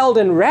be held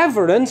in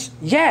reverence,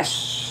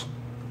 yes.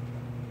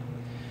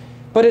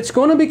 But it's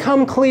going to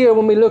become clear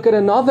when we look at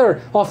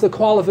another of the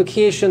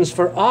qualifications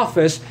for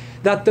office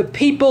that the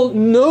people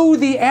know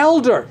the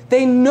elder.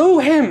 They know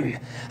him,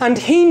 and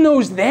he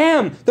knows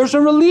them. There's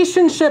a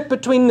relationship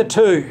between the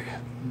two,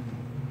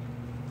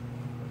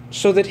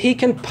 so that he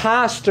can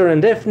pastor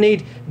and, if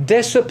need,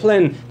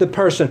 discipline the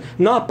person.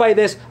 Not by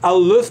this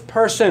aloof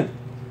person.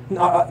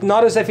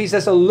 Not as if he's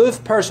this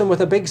aloof person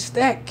with a big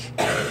stick.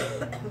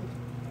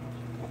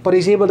 But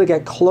he's able to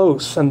get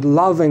close and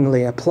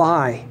lovingly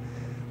apply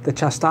the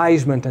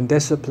chastisement and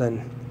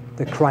discipline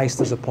that Christ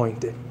has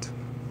appointed.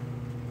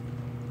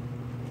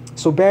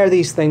 So bear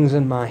these things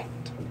in mind.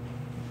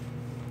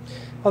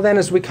 Well then,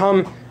 as we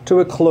come to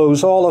a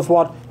close, all of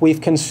what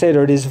we've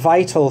considered is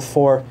vital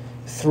for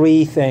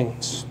three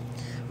things.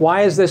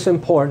 Why is this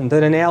important,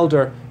 that an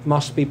elder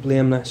must be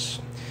blameless?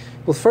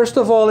 Well, first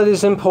of all, it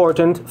is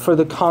important for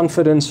the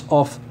confidence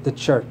of the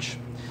church.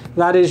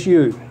 That is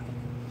you.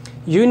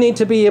 You need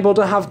to be able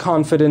to have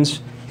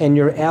confidence in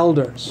your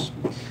elders.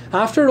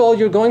 After all,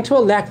 you're going to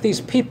elect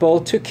these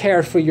people to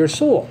care for your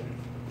soul.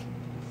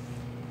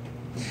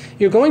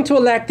 You're going to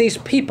elect these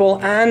people,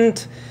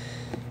 and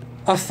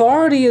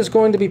authority is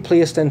going to be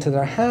placed into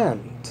their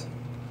hand.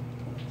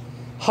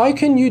 How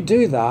can you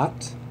do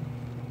that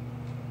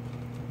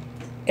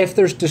if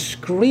there's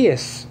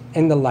disgrace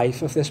in the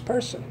life of this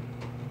person?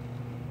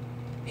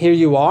 Here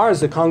you are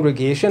as a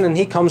congregation, and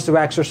he comes to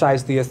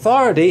exercise the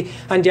authority,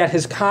 and yet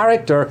his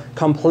character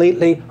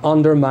completely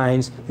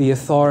undermines the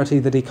authority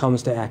that he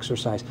comes to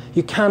exercise.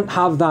 You can't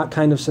have that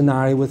kind of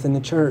scenario within the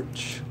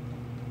church.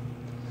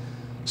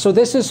 So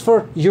this is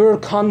for your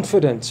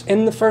confidence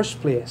in the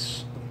first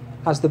place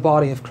as the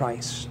body of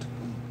Christ.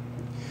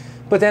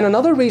 But then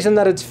another reason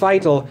that it's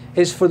vital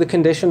is for the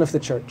condition of the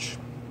church.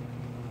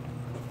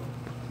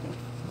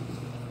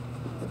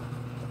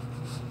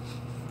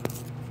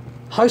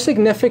 How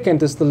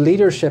significant is the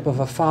leadership of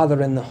a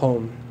father in the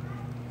home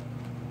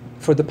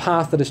for the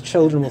path that his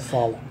children will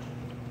follow?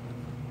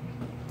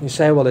 You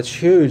say, well,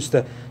 it's huge.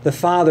 The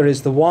father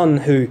is the one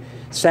who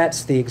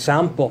sets the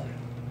example.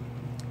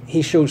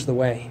 He shows the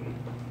way.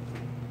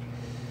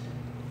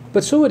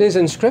 But so it is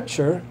in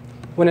Scripture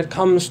when it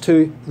comes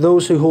to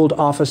those who hold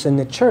office in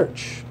the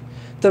church.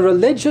 The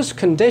religious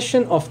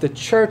condition of the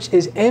church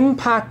is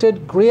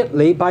impacted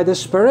greatly by the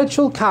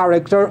spiritual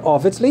character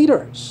of its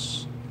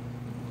leaders.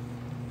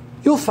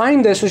 You'll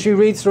find this as you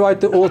read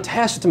throughout the Old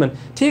Testament.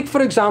 Take,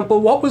 for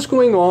example, what was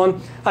going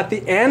on at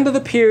the end of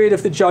the period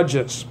of the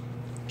Judges,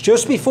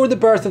 just before the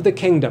birth of the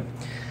kingdom.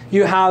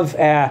 You have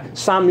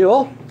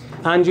Samuel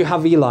and you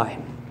have Eli.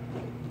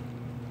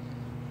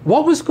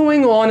 What was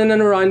going on in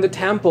and around the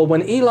temple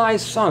when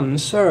Eli's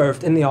sons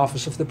served in the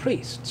office of the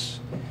priests?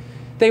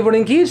 They were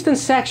engaged in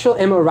sexual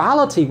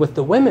immorality with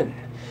the women.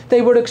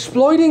 They were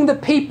exploiting the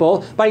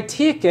people by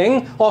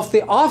taking of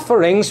the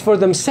offerings for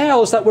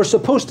themselves that were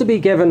supposed to be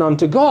given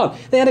unto God.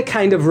 They had a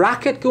kind of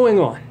racket going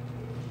on.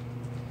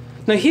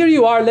 Now here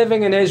you are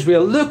living in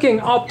Israel, looking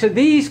up to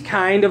these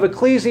kind of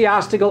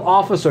ecclesiastical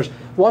officers.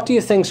 What do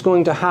you think is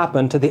going to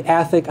happen to the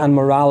ethic and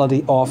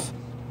morality of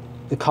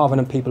the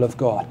covenant people of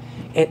God?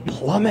 It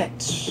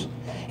plummets.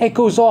 It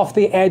goes off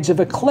the edge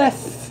of a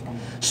cliff.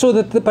 So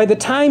that by the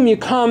time you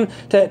come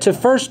to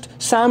 1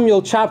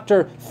 Samuel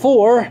chapter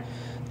 4,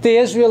 the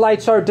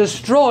Israelites are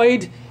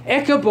destroyed.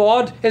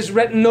 Ichabod is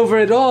written over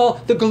it all.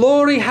 The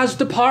glory has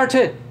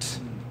departed.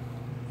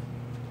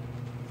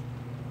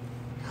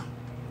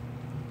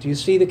 Do you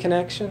see the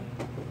connection?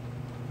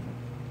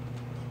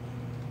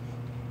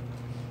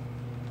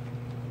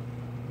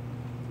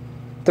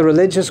 The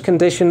religious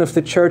condition of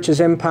the church is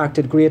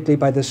impacted greatly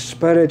by the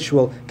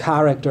spiritual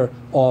character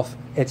of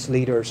its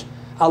leaders.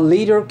 A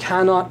leader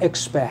cannot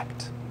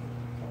expect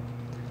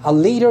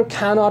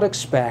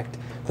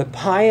the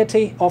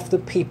piety of the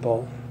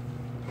people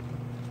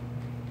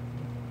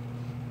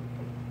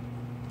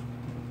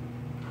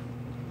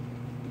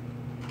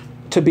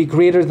to be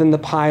greater than the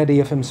piety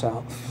of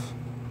himself.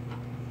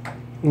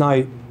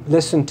 Now,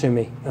 listen to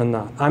me on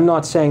that. I'm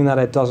not saying that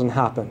it doesn't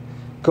happen.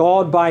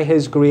 God, by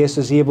his grace,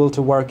 is able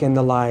to work in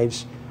the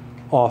lives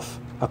of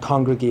a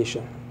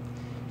congregation.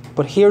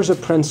 But here's a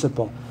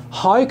principle.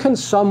 How can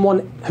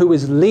someone who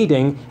is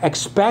leading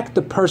expect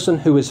the person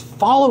who is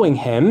following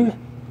him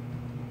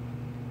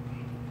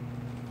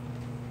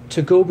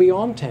to go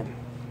beyond him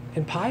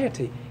in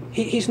piety?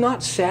 He's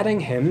not setting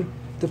him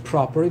the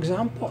proper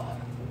example.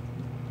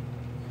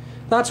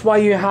 That's why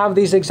you have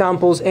these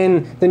examples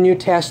in the New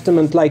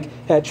Testament, like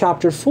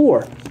chapter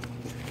 4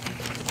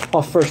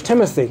 of 1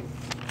 Timothy,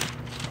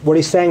 where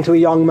he's saying to a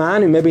young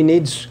man who maybe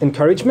needs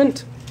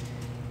encouragement,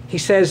 he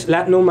says,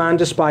 let no man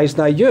despise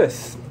thy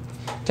youth.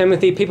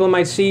 Timothy, people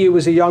might see you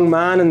as a young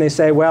man and they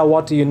say, well,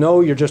 what do you know?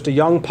 You're just a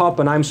young pup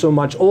and I'm so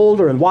much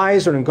older and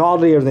wiser and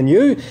godlier than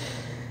you.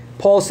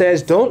 Paul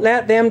says, don't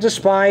let them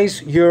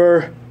despise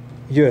your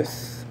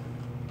youth.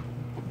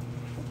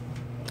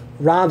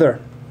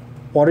 Rather,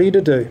 what are you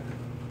to do?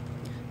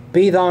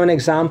 Be thou an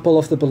example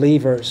of the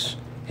believers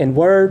in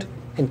word,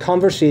 in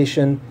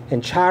conversation,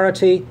 in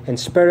charity, in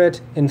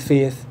spirit, in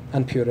faith,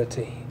 and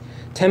purity.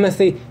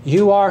 Timothy,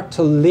 you are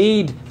to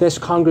lead this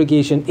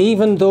congregation,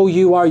 even though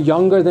you are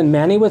younger than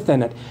many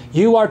within it.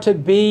 You are to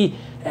be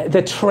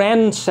the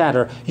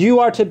trendsetter. You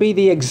are to be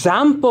the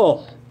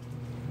example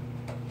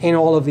in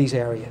all of these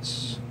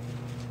areas.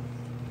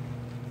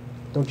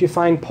 Don't you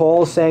find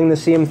Paul saying the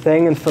same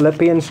thing in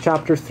Philippians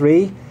chapter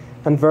 3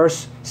 and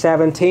verse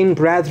 17?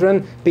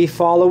 Brethren, be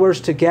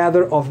followers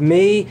together of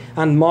me,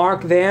 and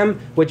mark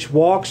them which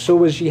walk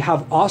so as ye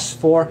have us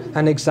for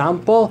an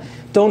example.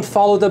 Don't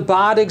follow the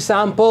bad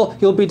example,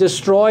 you'll be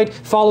destroyed.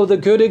 Follow the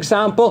good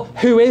example.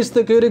 Who is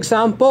the good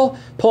example?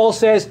 Paul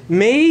says,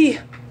 me.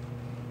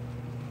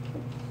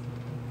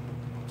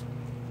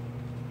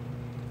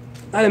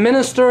 Now the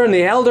minister and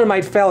the elder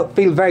might feel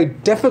very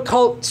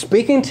difficult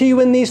speaking to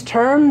you in these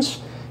terms,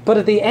 but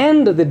at the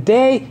end of the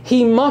day,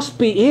 he must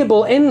be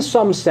able, in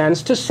some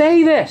sense, to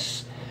say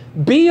this.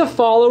 Be a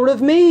follower of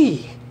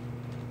me.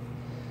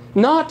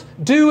 Not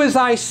do as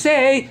I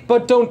say,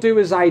 but don't do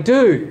as I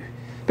do.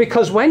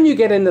 Because when you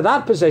get into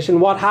that position,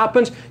 what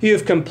happens?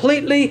 You've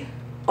completely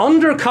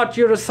undercut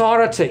your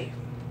authority.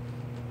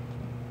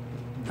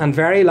 And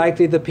very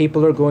likely the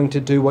people are going to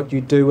do what you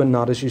do and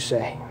not as you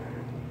say.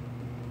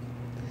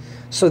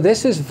 So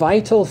this is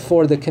vital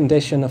for the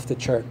condition of the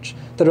church.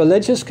 The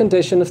religious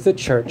condition of the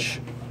church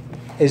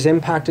is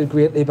impacted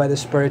greatly by the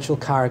spiritual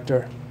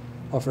character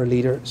of her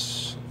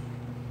leaders.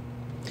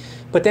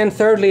 But then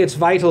thirdly, it's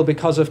vital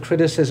because of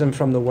criticism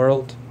from the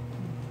world.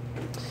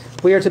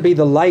 We are to be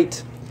the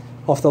light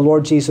of the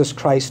Lord Jesus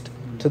Christ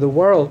to the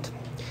world.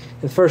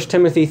 In 1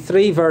 Timothy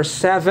 3 verse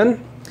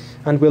 7,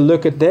 and we'll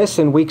look at this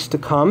in weeks to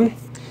come,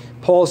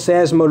 Paul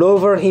says,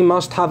 moreover, he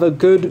must have a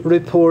good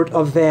report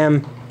of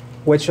them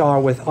which are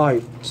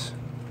without.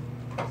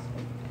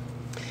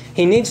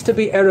 He needs to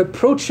be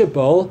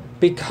irreproachable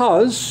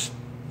because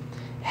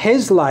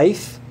his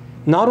life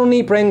not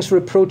only brings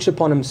reproach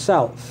upon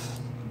himself,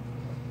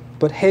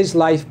 but his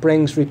life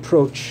brings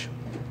reproach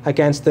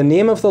against the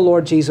name of the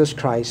Lord Jesus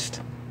Christ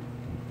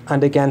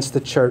and against the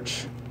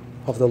church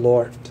of the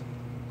Lord.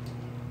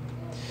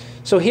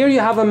 So here you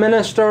have a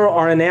minister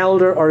or an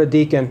elder or a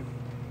deacon,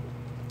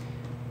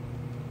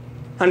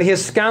 and he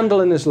has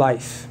scandal in his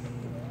life.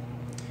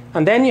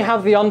 And then you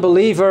have the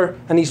unbeliever,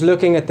 and he's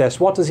looking at this.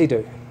 What does he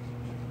do?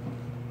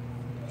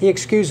 He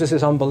excuses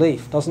his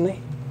unbelief, doesn't he?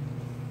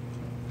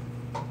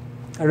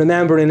 I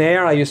remember in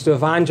Ayr, I used to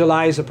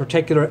evangelize a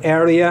particular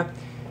area.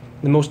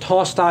 The most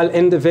hostile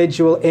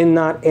individual in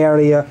that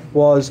area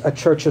was a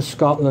Church of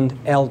Scotland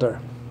elder.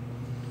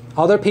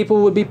 Other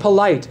people would be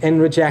polite in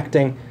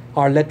rejecting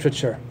our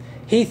literature.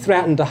 He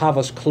threatened to have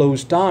us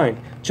closed down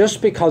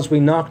just because we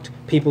knocked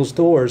people's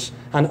doors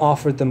and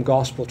offered them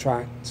gospel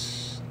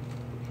tracts.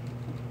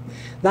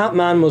 That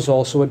man was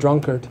also a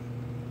drunkard.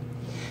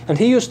 And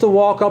he used to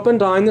walk up and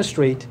down the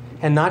street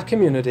in that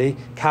community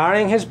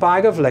carrying his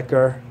bag of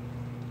liquor.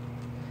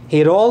 He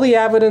had all the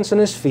evidence in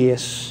his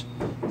face.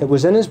 It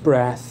was in his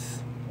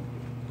breath.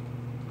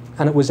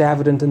 And it was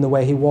evident in the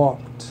way he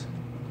walked.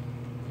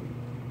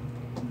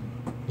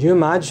 Do you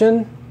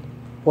imagine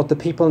what the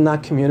people in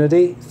that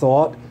community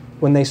thought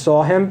when they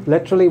saw him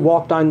literally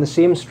walk down the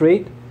same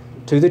street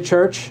to the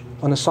church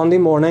on a Sunday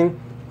morning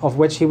of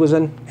which he was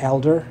an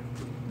elder?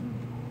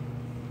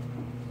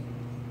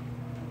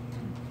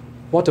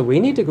 What do we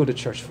need to go to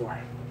church for?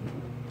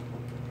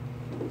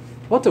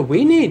 What do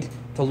we need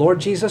the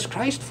Lord Jesus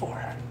Christ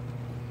for?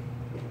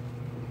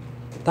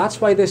 That's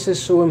why this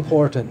is so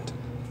important.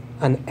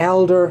 An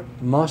elder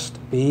must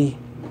be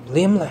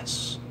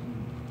blameless.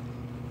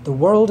 The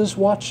world is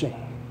watching.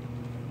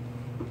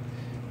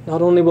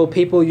 Not only will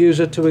people use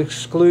it to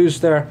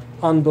excuse their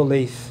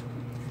unbelief,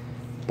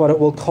 but it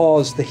will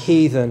cause the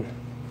heathen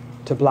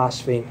to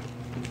blaspheme.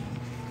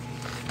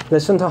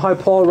 Listen to how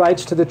Paul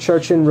writes to the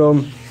church in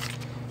Rome,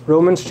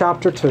 Romans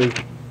chapter 2,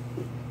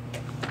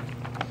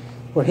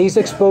 where he's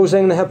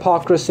exposing the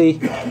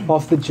hypocrisy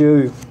of the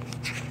Jew.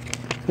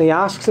 And he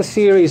asks a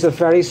series of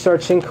very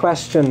searching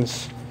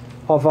questions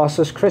of us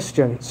as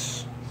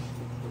Christians.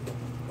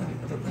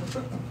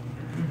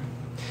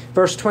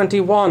 Verse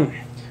 21,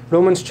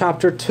 Romans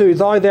chapter 2,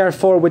 Thou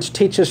therefore which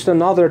teachest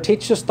another,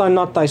 teachest thou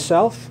not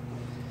thyself?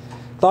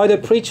 Thou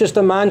that preachest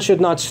a man should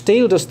not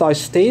steal, dost thou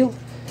steal?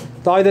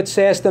 Thou that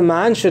sayest a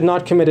man should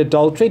not commit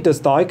adultery,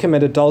 dost thou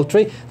commit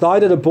adultery? Thou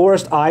that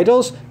abhorrest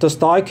idols, dost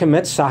thou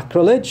commit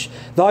sacrilege?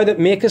 Thou that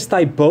makest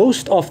thy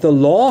boast of the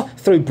law,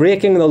 through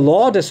breaking the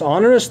law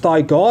dishonourest thou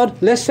God?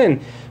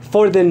 Listen,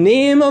 for the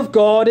name of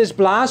God is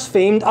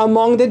blasphemed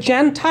among the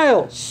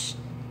Gentiles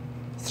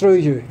through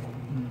you,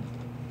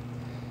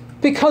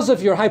 because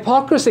of your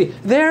hypocrisy.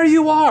 There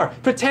you are,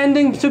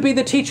 pretending to be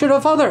the teacher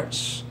of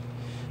others.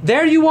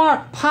 There you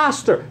are,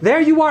 pastor. There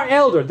you are,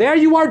 elder. There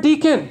you are,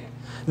 deacon.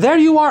 There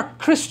you are,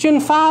 Christian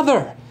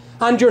father.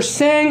 And you're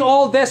saying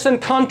all this and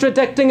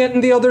contradicting it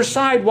on the other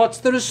side. What's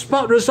the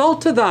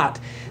result of that?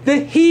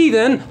 The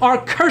heathen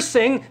are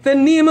cursing the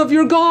name of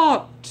your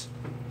God.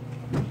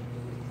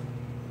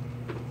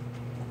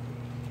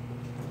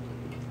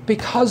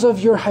 Because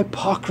of your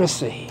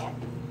hypocrisy.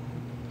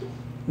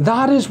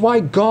 That is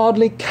why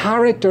godly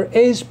character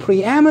is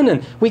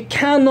preeminent. We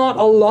cannot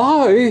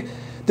allow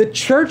the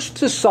church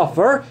to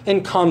suffer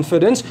in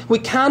confidence. We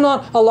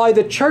cannot allow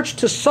the church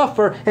to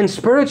suffer in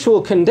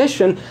spiritual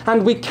condition.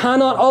 And we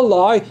cannot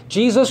allow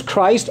Jesus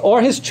Christ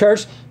or His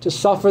church to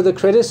suffer the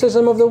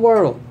criticism of the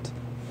world,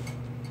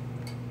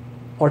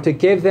 or to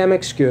give them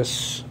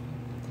excuse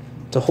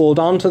to hold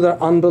on to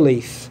their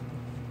unbelief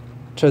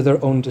to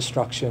their own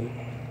destruction.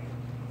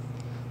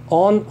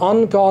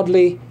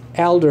 Ungodly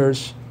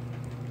elders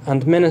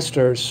and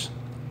ministers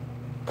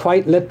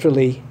quite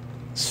literally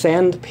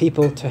send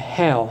people to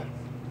hell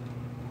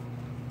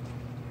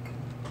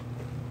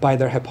by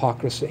their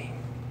hypocrisy.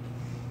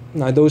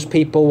 Now, those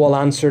people will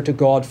answer to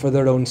God for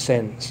their own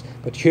sins,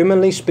 but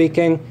humanly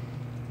speaking,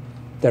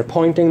 they're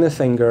pointing the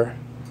finger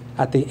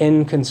at the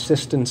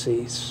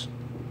inconsistencies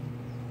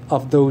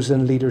of those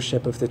in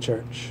leadership of the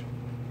church.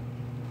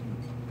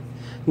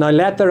 Now,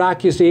 let their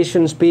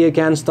accusations be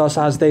against us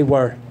as they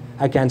were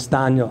against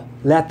Daniel.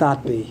 Let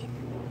that be.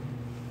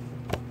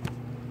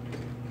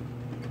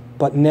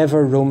 But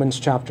never Romans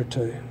chapter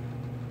 2.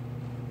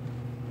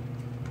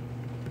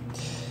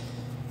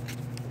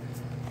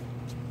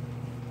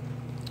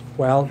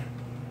 Well,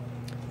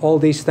 all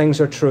these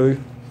things are true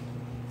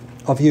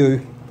of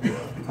you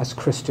as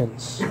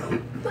Christians.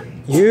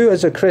 You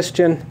as a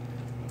Christian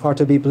are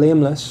to be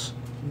blameless.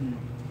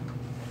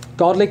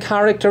 Godly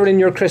character in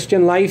your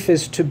Christian life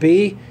is to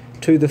be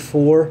to the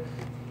fore,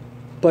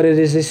 but it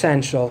is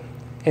essential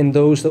in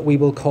those that we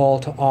will call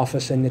to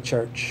office in the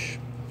church.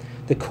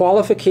 The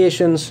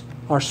qualifications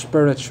are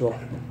spiritual.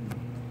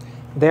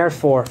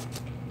 Therefore,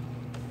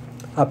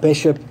 a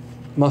bishop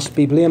must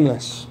be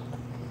blameless.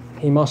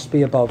 He must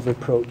be above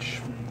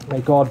reproach. May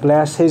God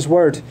bless His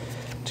word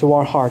to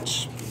our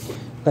hearts.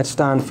 Let's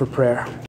stand for prayer.